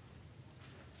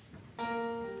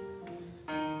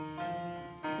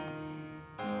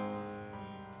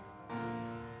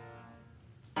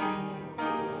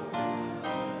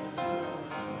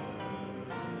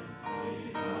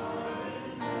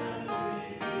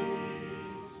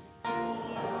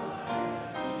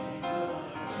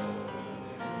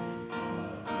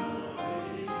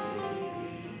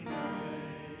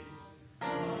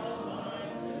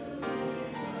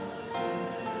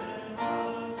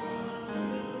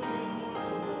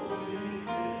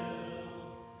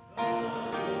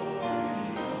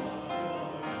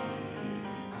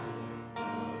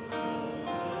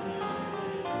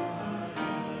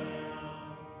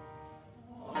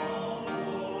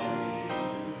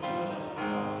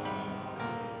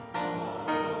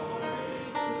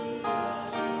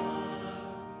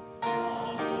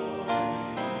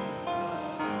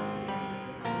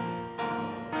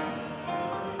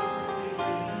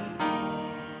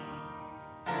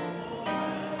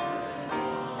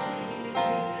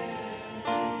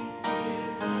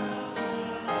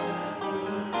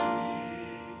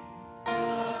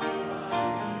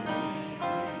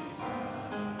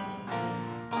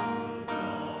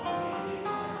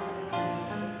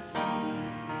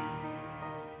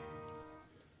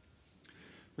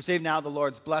 Receive now the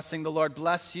Lord's blessing. The Lord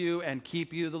bless you and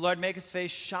keep you. The Lord make his face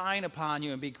shine upon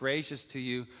you and be gracious to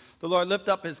you. The Lord lift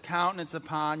up his countenance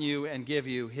upon you and give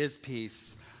you his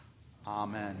peace.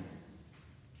 Amen.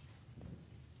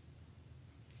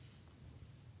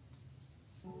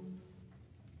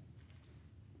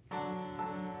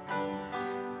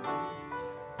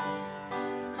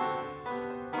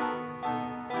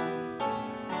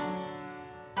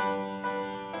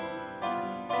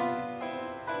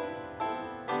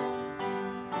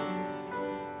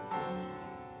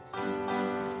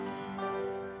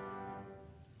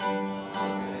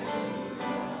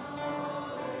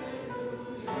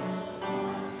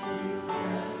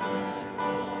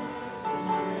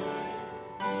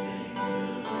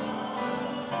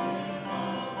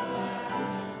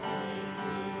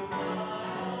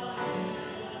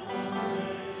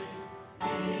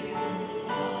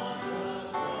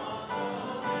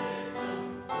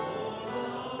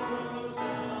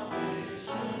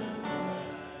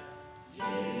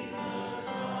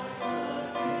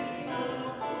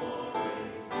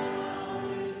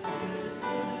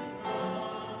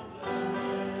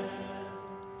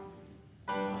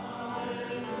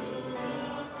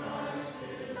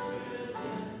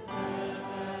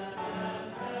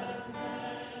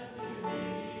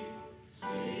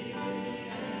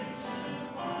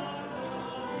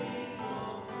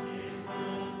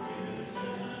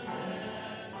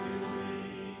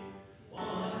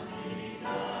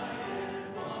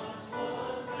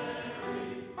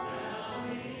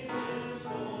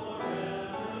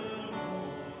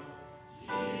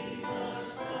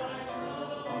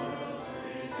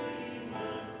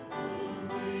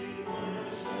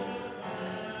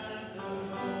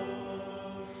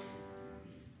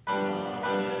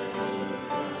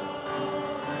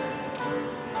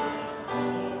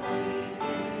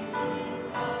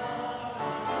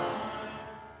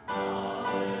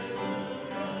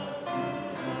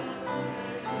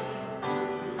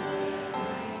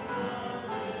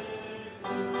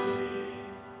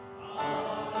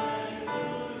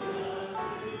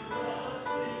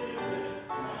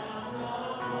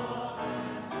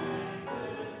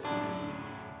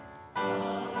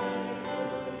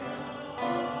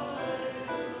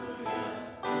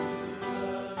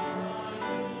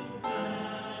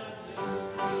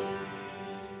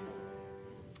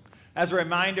 As a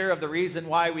reminder of the reason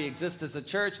why we exist as a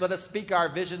church, let us speak our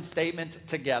vision statement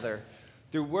together.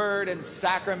 Through word and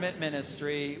sacrament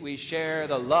ministry, we share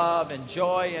the love and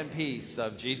joy and peace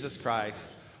of Jesus Christ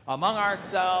among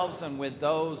ourselves and with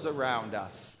those around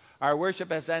us. Our worship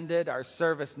has ended. Our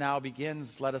service now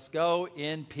begins. Let us go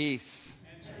in peace.